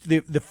the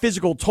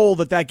physical toll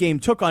that game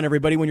took on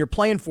everybody when you're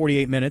playing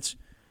 48 minutes,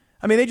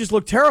 I mean, they just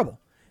looked terrible.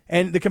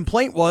 And the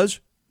complaint was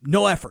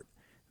no effort.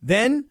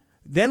 Then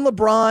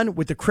LeBron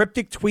with the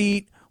cryptic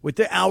tweet, with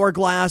the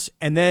hourglass,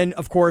 and then,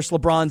 of course,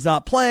 LeBron's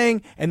not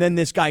playing, and then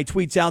this guy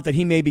tweets out that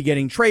he may be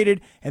getting traded,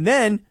 and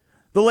then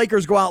the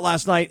Lakers go out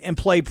last night and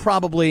play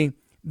probably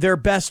their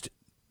best,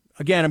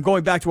 again, I'm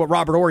going back to what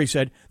Robert Horry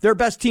said, their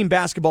best team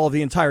basketball of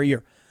the entire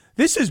year.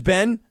 This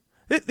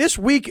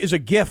week is a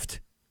gift.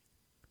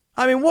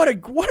 I mean, what a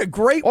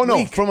great week. Oh,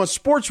 no, from a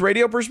sports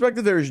radio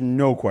perspective, there is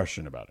no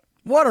question about it.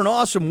 What an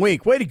awesome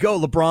week. Way to go,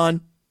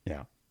 LeBron.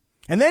 Yeah.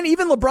 And then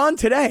even LeBron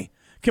today,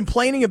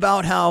 complaining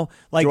about how,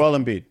 like, Joel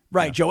Embiid.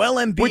 Right, yeah. Joel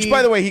Embiid. Which,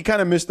 by the way, he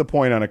kind of missed the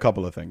point on a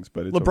couple of things.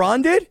 But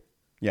LeBron did?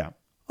 Yeah.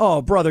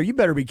 Oh, brother, you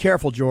better be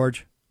careful,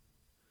 George.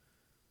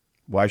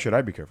 Why should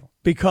I be careful?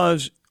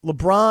 Because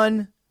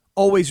LeBron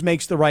always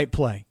makes the right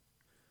play.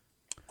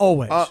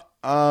 Always.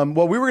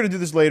 Well, we were going to do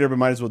this later, but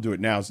might as well do it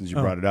now since you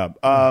brought it up.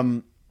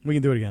 We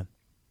can do it again.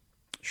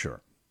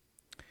 Sure.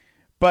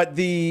 But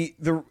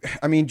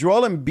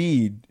Joel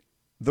Embiid,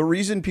 the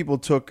reason people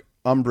took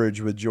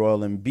umbrage with Joel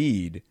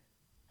Embiid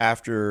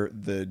after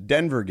the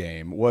Denver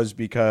game was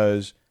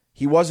because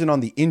he wasn't on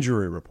the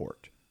injury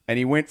report. And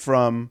he went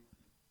from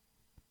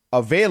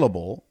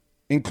available,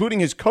 including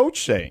his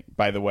coach saying,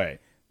 by the way,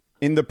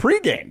 in the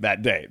pregame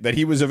that day that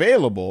he was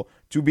available,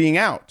 to being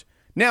out.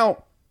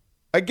 Now,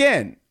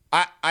 again,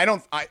 I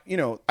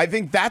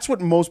think that's what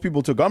most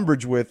people took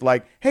umbrage with.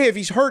 Like, hey, if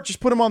he's hurt, just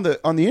put him on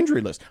the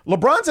injury list.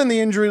 LeBron's on the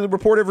injury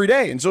report every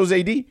day, and so is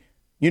AD. You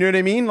know what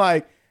I mean?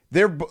 Like,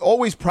 they're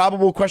always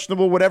probable,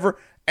 questionable, whatever,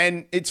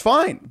 and it's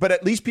fine. But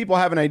at least people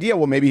have an idea.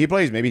 Well, maybe he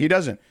plays, maybe he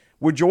doesn't.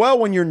 With Joel,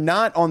 when you're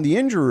not on the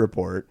injury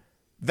report,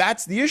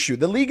 that's the issue.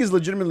 The league is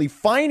legitimately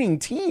fining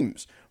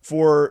teams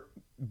for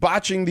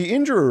botching the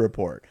injury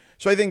report.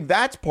 So I think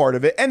that's part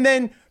of it. And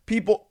then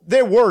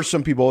there were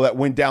some people that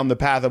went down the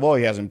path of,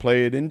 he hasn't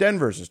played in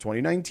Denver since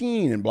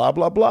 2019 and blah,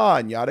 blah, blah,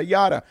 and yada,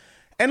 yada.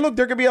 And look,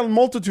 there could be a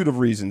multitude of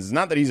reasons. It's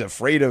not that he's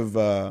afraid of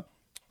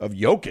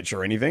Jokic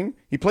or anything.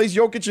 He plays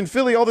Jokic in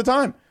Philly all the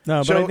time.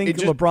 No, but I think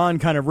LeBron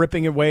kind of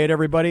ripping away at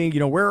everybody.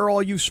 Where are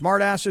all you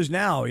smart asses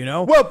now?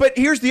 Well, but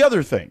here's the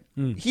other thing.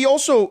 He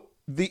also,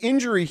 the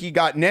injury he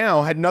got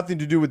now had nothing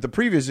to do with the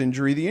previous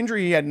injury. The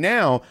injury he had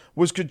now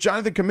was because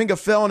Jonathan Kuminga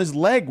fell on his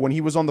leg when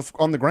he was on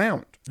the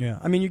ground. Yeah,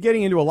 I mean, you're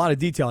getting into a lot of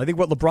detail. I think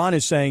what LeBron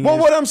is saying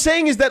what I'm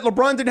saying is that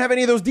LeBron didn't have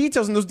any of those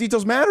details, and those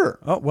details matter.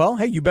 Oh, well,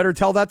 hey, you better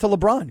tell that to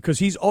LeBron, because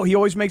he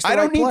always makes the right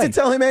play. I don't need to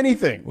tell him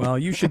anything. Well,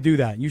 you should do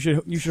that. You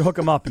should hook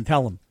him up and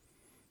tell him.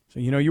 So,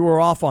 you were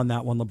off on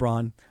that one,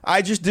 LeBron.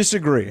 I just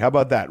disagree. How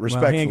about that?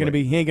 Respectfully. Well,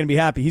 he ain't gonna be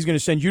happy. He's gonna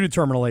send you to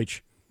Terminal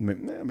H.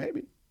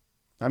 Maybe.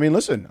 I mean,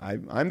 listen,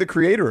 I'm the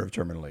creator of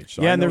Terminal H.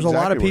 So and there's a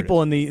lot of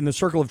people in the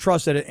circle of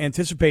trust that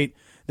anticipate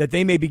that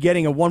they may be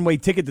getting a one-way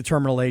ticket to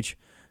Terminal H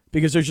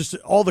because there's just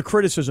all the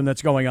criticism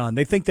that's going on.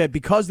 They think that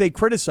because they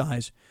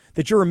criticize,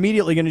 that you're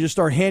immediately going to just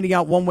start handing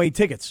out one-way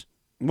tickets.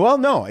 Well,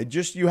 no,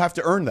 you have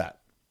to earn that.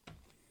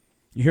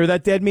 You hear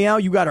that, Dead Meow?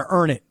 You got to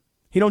earn it.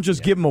 He don't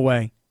just give them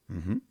away.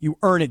 Mm-hmm. You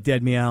earn it,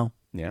 Dead Meow.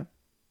 Yeah.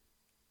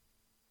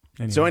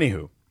 Anyway. So,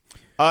 anywho.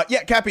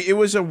 Cappy, it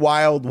was a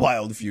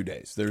wild few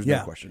days. There's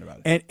no question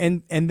about it.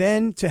 And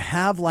then to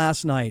have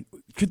last night,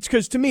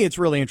 because to me it's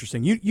really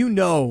interesting. You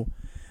know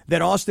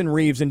that Austin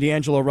Reeves and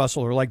D'Angelo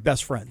Russell are like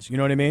best friends. You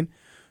know what I mean?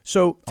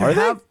 So are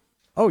they?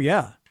 Oh,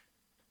 yeah.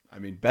 I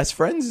mean, best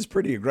friends is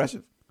pretty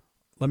aggressive.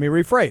 Let me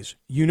rephrase.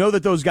 You know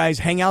that those guys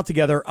hang out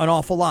together an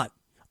awful lot.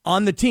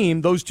 On the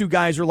team, those two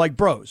guys are like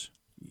bros.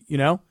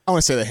 I want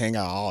to say they hang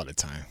out all the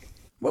time.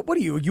 What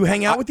do you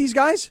hang out with these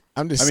guys?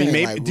 I'm just saying.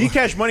 Maybe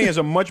D'Cash Money has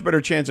a much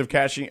better chance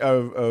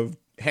of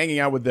hanging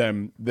out with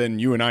them than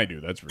you and I do.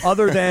 That's for sure.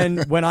 Other than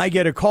when I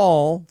get a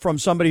call from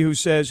somebody who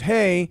says,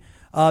 "Hey,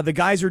 the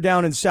guys are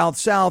down in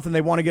South and they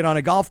want to get on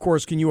a golf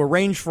course. Can you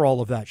arrange for all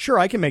of that?" Sure,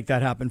 I can make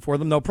that happen for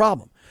them, no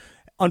problem.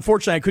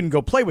 Unfortunately, I couldn't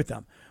go play with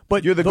them.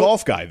 But you're the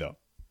golf guy, though.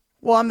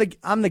 Well,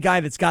 I'm the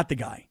guy that's got the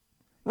guy.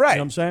 Right. You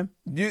know what I'm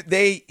saying?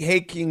 They Hey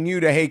King you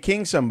to Hey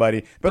King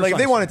somebody, but like if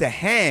they wanted to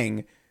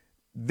hang,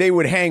 they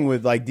would hang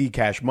with like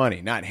D'Cash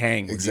Money, not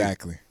hang with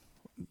exactly.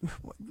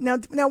 Now,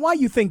 why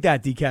you think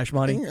that, D'Cash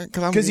Money?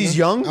 Because he's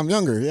young. I'm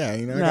younger, yeah.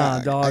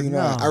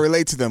 I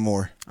relate to them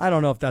more. I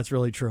don't know if that's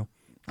really true.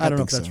 I don't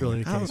know if that's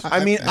really the case.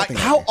 I mean,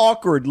 how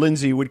awkward,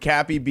 Lindsay, would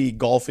Cappy be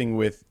golfing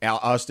with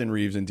Austin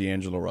Reeves and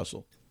D'Angelo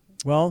Russell?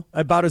 Well,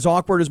 about as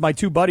awkward as my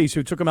two buddies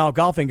who took him out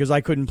golfing because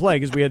I couldn't play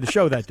because we had the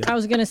show that day. I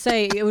was going to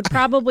say, it would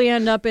probably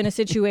end up in a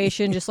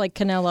situation just like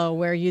Canelo,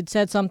 where you'd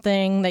said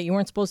something that you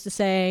weren't supposed to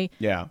say,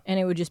 and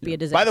it would just be a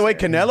disaster. By the way,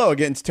 Canelo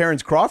against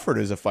Terrence Crawford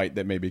is a fight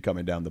that may be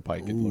coming down the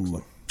pike, it looks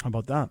like. How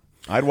about that?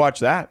 I'd watch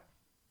that.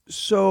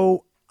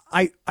 So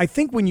I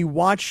think when you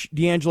watch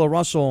D'Angelo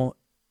Russell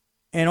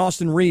and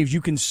Austin Reeves,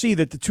 you can see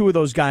that the two of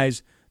those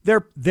guys,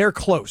 they're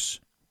close,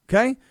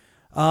 okay?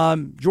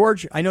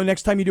 George, I know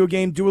next time you do a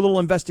game, do a little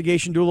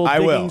investigation, do a little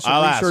digging, some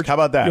I'll research. Ask. How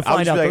about that? You'll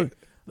find out.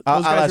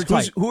 Those guys are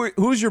tight.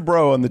 Who's your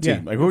bro on the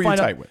team? Like, who are you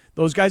tight with?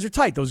 Those guys are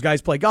tight. Those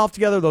guys play golf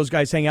together. Those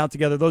guys hang out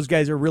together. Those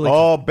guys are really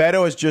tight.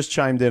 Beto has just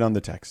chimed in on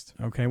the text.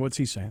 Okay, what's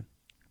he saying?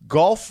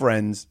 Golf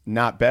friends,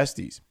 not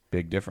besties.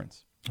 Big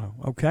difference. Oh,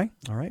 okay.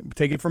 All right.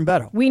 Take it from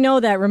Beto. We know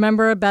that.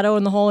 Remember Beto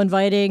and the whole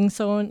inviting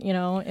someone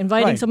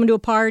to a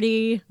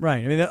party.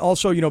 Right. I mean,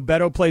 also,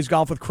 Beto plays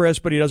golf with Chris,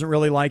 but he doesn't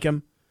really like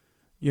him.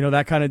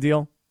 That kind of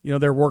deal.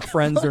 They're work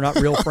friends. They're not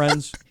real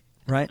friends,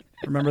 right?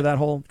 Remember that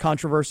whole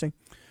controversy?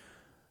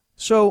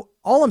 So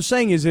all I'm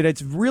saying is that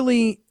it's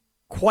really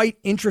quite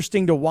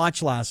interesting to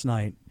watch last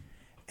night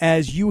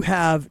as you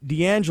have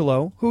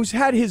D'Angelo, who's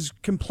had his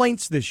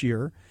complaints this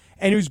year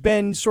and who's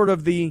been sort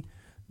of the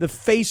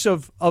face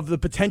of the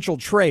potential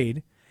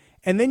trade.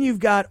 And then you've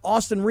got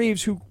Austin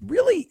Reeves, who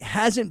really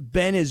hasn't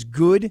been as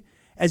good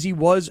as he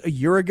was a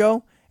year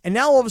ago. And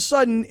now all of a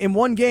sudden, in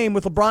one game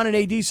with LeBron and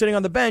AD sitting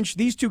on the bench,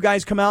 these two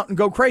guys come out and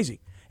go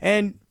crazy.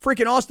 And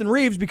freaking Austin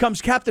Reeves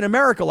becomes Captain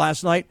America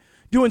last night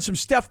doing some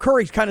Steph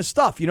Curry kind of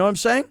stuff. You know what I'm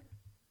saying?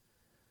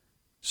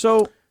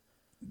 So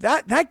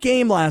that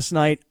game last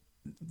night,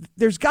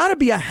 there's got to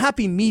be a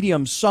happy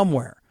medium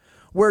somewhere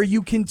where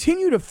you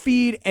continue to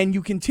feed and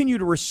you continue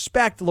to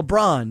respect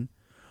LeBron,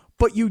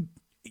 but you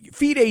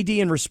feed AD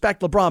and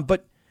respect LeBron,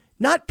 but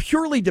not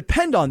purely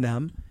depend on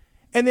them.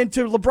 And then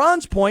to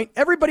LeBron's point,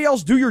 everybody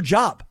else do your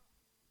job.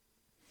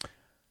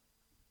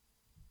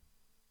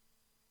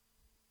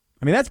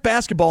 I mean, that's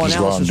basketball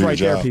analysis right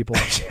there, people.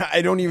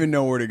 I don't even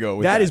know where to go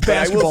with that. That is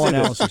basketball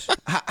analysis.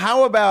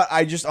 How about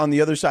I just, on the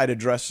other side,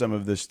 address some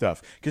of this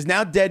stuff? Because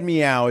now Dead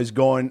Meow is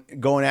going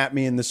at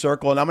me in the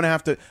circle, and I'm gonna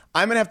have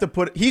to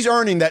put. He's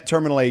earning that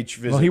Terminal H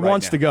visit. Well, he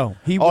wants to go.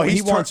 He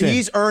wants it.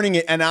 He's earning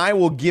it, and I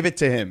will give it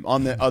to him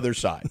on the other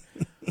side.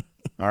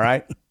 All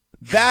right,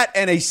 that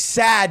and a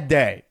sad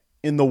day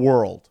in the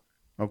world.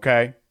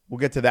 Okay, we'll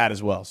get to that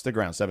as well. Stick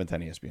around,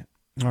 710 ESPN.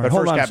 All right, but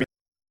hold first, on. Cappy.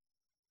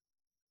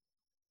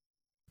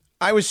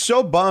 I was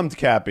so bummed,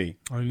 Cappy.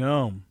 I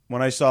know.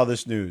 When I saw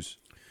this news.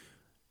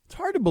 It's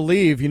hard to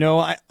believe.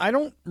 I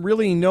don't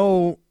really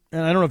know,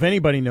 and I don't know if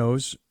anybody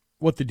knows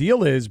what the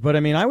deal is, but I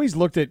mean, I always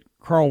looked at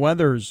Carl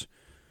Weathers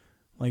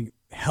like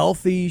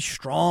healthy,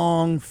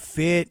 strong,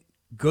 fit,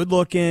 good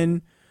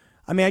looking.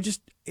 I mean,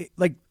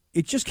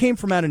 it just came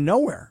from out of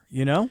nowhere,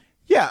 you know?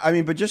 Yeah, I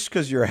mean, but just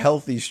because you're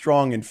healthy,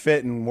 strong, and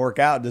fit and work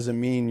out doesn't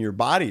mean your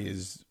body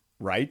is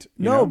right.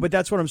 No, know? but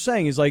that's what I'm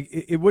saying is like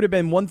it would have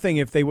been one thing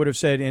if they would have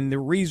said, and the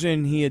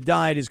reason he had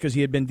died is because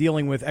he had been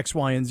dealing with X,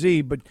 Y, and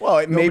Z. But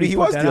maybe he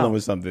was dealing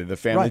with something. The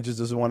family just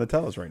doesn't want to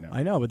tell us right now.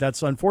 I know, but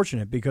that's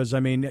unfortunate because I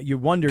mean, you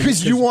wonder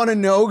because you want to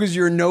know because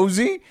you're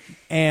nosy,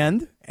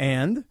 and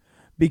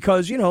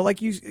because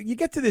like you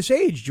get to this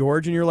age,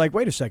 George, and you're like,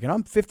 wait a second,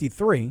 I'm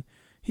 53,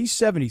 he's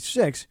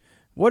 76.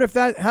 What if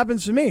that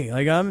happens to me?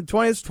 Like I'm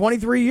 20, it's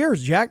 23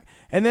 years, Jack.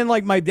 And then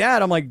like my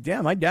dad, I'm like,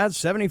 damn, my dad's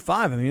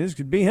 75. I mean, this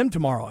could be him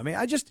tomorrow. I mean,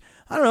 I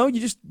don't know.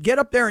 You just get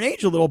up there in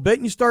age a little bit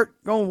and you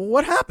start going, well,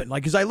 what happened?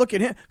 Like, because I look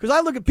at him, because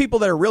I look at people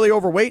that are really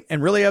overweight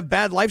and really have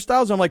bad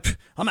lifestyles. And I'm like,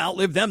 I'm gonna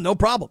outlive them, no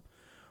problem.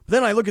 But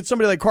then I look at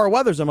somebody like Carl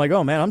Weathers. I'm like,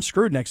 oh man, I'm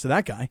screwed next to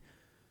that guy. And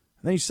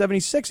then he's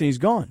 76 and he's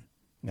gone.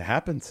 It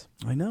happens.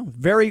 I know.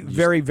 Very,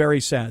 very, very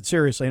sad.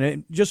 Seriously.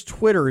 And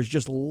Twitter is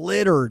just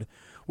littered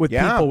with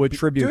people with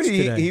tributes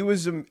today. He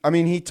was,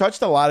 he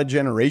touched a lot of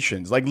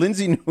generations. Like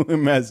Lindsay knew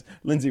him as,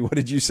 Lindsay, what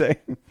did you say?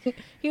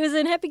 He was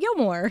in Happy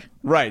Gilmore.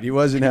 Right, he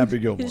was in Happy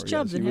Gilmore. He was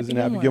Chubbs in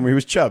Happy Gilmore. He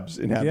was Chubbs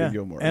in Happy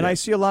Gilmore. And I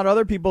see a lot of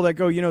other people that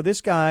go, this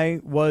guy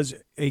was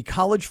a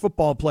college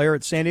football player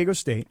at San Diego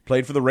State.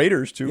 Played for the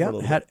Raiders, too.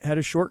 Yeah, had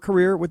a short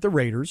career with the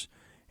Raiders.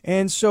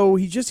 And so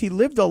he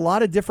lived a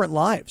lot of different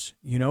lives,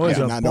 as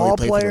a ball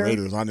player. For the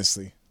Raiders,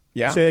 honestly.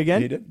 Yeah. Say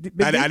again? He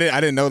did. I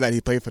didn't know that he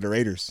played for the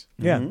Raiders.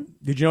 Yeah. Mm-hmm.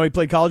 Did you know he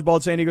played college ball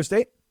at San Diego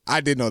State?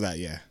 I did know that,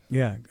 yeah.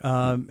 Yeah.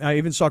 I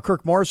even saw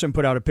Kirk Morrison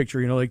put out a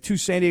picture, like two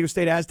San Diego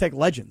State Aztec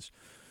legends.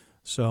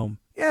 So,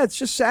 yeah, it's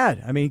just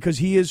sad. I mean, because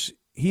he is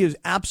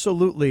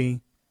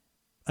absolutely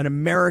an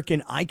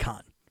American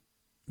icon,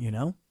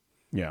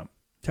 Yeah.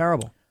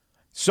 Terrible.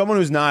 Someone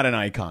who's not an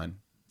icon.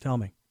 Tell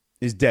me.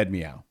 Is Dead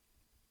Meow.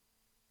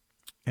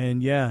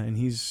 And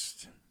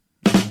he's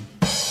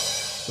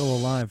still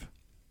alive.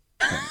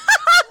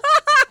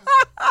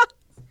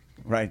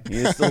 Right, he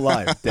is still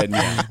alive. Dead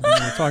Meow.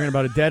 We're talking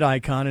about a dead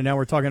icon, and now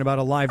we're talking about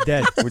a live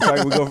dead.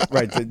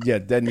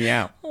 Dead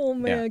Meow. Oh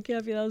man,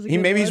 Cappy, that was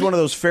he's one of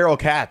those feral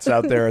cats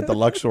out there at the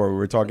Luxor we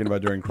were talking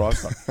about during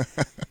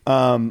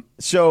Crosstalk.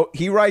 So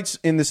he writes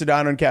in the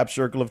Sedano and Cap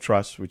Circle of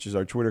Trust, which is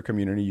our Twitter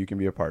community you can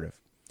be a part of.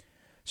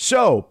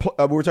 So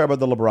we were talking about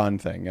the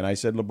LeBron thing, and I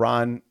said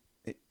LeBron,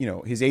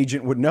 his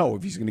agent would know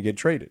if he's going to get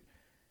traded.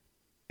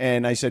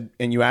 And I said,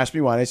 and you asked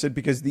me why, and I said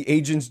because the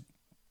agents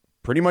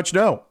pretty much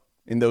know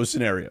in those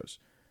scenarios.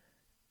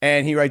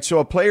 And he writes, so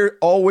a player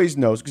always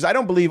knows, because I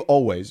don't believe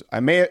always.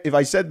 If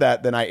I said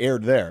that, then I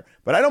erred there.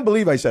 But I don't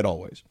believe I said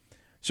always.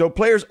 So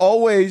players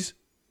always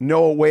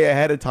know way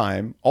ahead of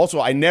time. Also,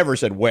 I never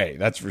said way,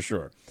 that's for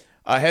sure.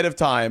 Ahead of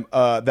time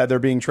that they're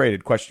being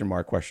traded, question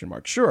mark.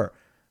 Sure.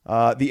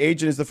 The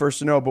agent is the first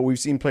to know, but we've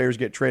seen players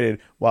get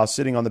traded while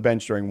sitting on the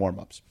bench during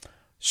warmups.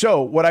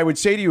 So what I would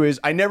say to you is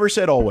I never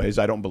said always,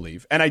 I don't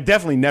believe. And I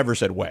definitely never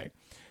said way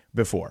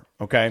before,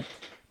 okay?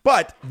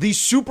 But the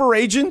super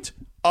agent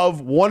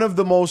of one of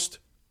the most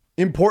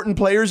important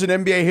players in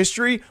NBA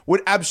history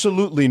would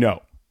absolutely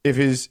know if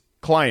his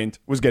client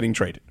was getting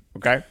traded,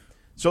 okay?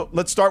 So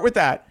let's start with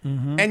that.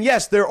 Mm-hmm. And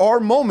yes, there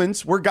are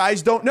moments where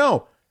guys don't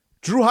know.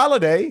 Drew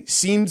Holiday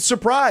seemed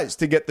surprised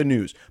to get the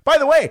news. By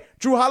the way,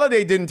 Drew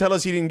Holiday didn't tell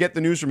us he didn't get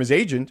the news from his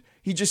agent.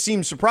 He just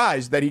seemed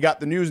surprised that he got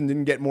the news and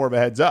didn't get more of a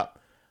heads up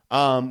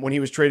when he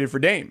was traded for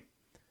Dame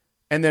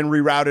and then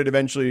rerouted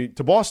eventually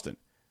to Boston.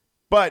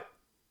 But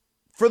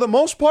for the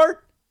most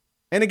part,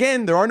 and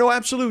again, there are no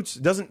absolutes.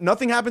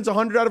 Nothing happens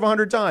 100 out of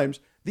 100 times.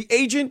 The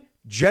agent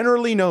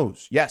generally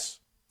knows. Yes.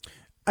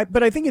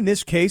 But I think in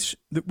this case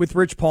with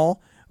Rich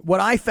Paul, what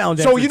I found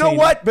So you know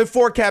what?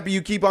 Before Cappy,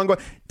 you keep on going.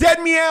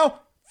 Dead Meow,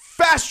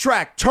 fast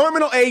track,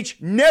 Terminal H,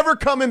 never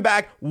coming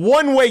back,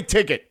 one-way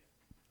ticket.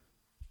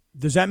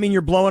 Does that mean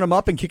you're blowing him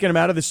up and kicking him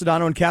out of the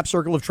Sedano and Cap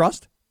Circle of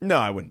Trust? No,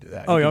 I wouldn't do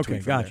that. Oh, okay,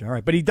 gotcha. All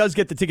right, but he does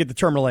get the ticket to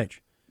Terminal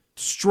H.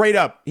 Straight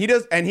up, he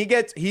does, and he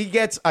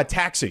gets a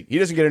taxi. He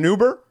doesn't get an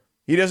Uber.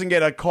 He doesn't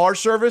get a car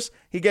service.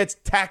 He gets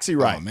taxi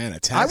ride. Oh man, a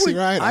taxi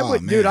ride.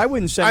 Dude, I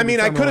wouldn't send.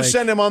 I could have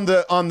sent him on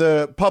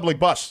the public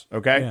bus.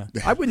 Okay,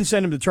 yeah. I wouldn't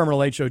send him to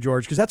Terminal H, though,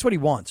 George, because that's what he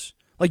wants.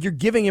 Like you're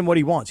giving him what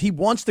he wants. He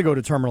wants to go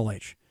to Terminal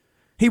H.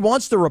 He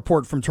wants to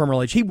report from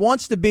Terminal H. He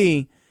wants to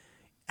be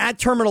at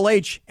Terminal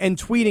H and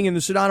tweeting in the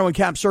Sedano and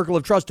Cap Circle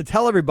of Trust to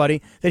tell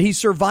everybody that he's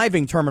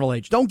surviving Terminal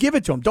H. Don't give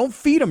it to him. Don't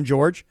feed him,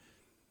 George.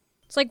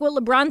 It's like what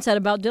LeBron said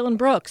about Dylan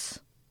Brooks.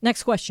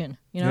 Next question,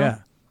 Yeah.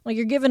 Like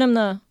you're giving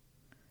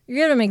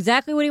him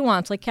exactly what he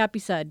wants, like Cappy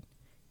said.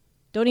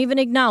 Don't even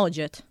acknowledge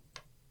it.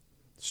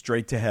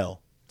 Straight to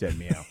hell, Dead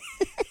Meow.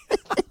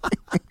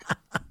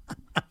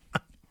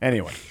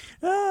 Anyway.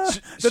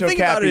 The thing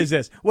about it is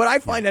this. What I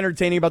find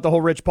entertaining about the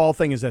whole Rich Paul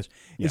thing is this,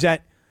 is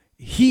that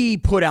he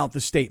put out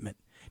the statement,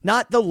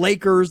 not the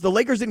Lakers. The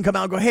Lakers didn't come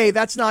out and go, hey,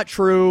 that's not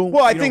true.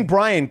 Well, I think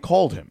Brian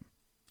called him.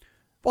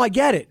 Well, I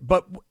get it.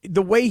 But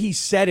the way he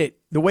said it,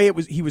 the way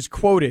he was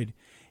quoted,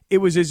 it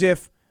was as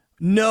if,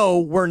 no,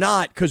 we're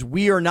not, because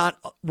we're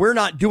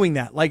not doing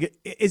that. Like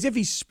as if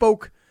he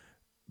spoke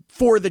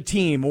for the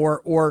team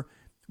or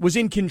was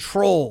in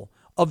control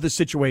of the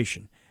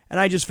situation. And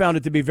I just found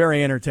it to be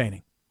very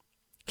entertaining.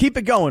 Keep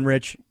it going,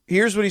 Rich.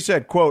 Here's what he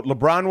said, quote,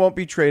 LeBron won't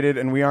be traded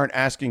and we aren't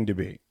asking to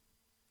be.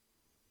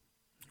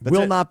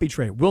 Will not be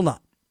traded. Will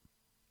not.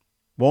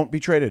 Won't be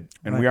traded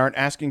and we aren't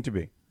asking to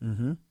be.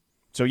 Mm-hmm.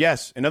 So,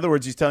 yes, in other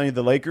words, he's telling you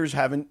the Lakers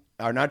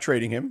are not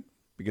trading him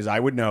because I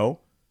would know,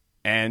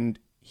 and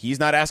he's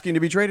not asking to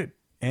be traded.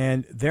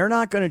 And they're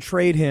not going to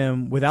trade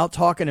him without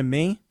talking to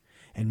me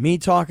and me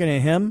talking to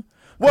him.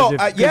 Well,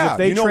 if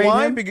they you know trade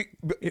why?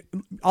 Him,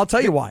 I'll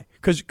tell you why.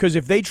 Because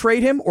if they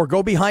trade him or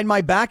go behind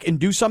my back and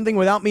do something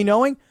without me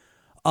knowing,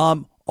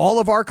 all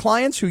of our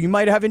clients who you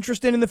might have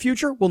interest in the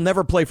future will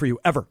never play for you,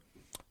 ever.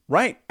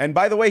 Right. And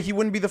by the way, he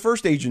wouldn't be the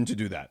first agent to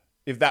do that,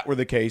 if that were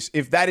the case,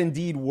 if that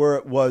indeed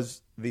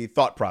was the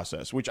thought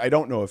process, which I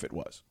don't know if it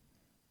was.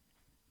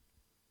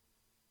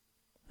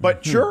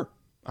 But sure.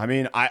 I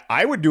mean,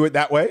 I would do it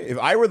that way. If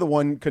I were the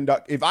one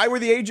if I were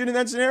the agent in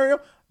that scenario,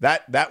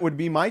 that would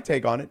be my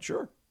take on it,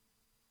 sure.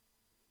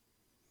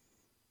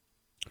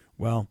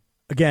 Well,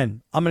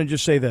 again, I'm going to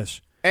just say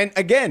this. And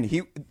again,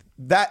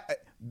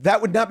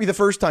 that would not be the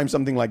first time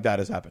something like that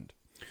has happened.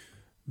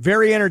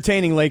 Very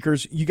entertaining,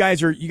 Lakers. You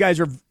guys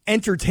are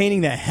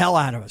entertaining the hell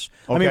out of us.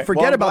 Okay. I mean,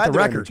 forget about the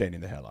record.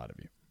 Entertaining the hell out of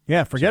you.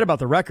 Yeah, forget about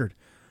the record.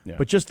 Yeah.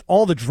 But just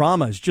all the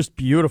drama is just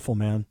beautiful,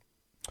 man.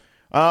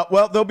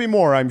 Well, there'll be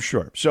more, I'm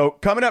sure. So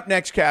coming up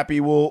next,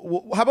 Cappy,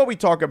 we'll how about we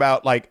talk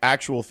about like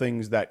actual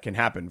things that can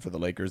happen for the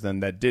Lakers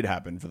than that did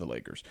happen for the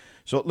Lakers.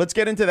 So let's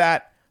get into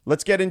that.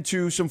 Let's get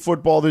into some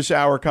football this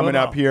hour coming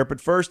up here.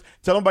 But first,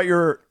 tell them about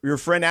your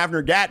friend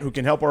Avner Gatt, who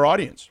can help our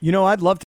audience. You know, I'd love to.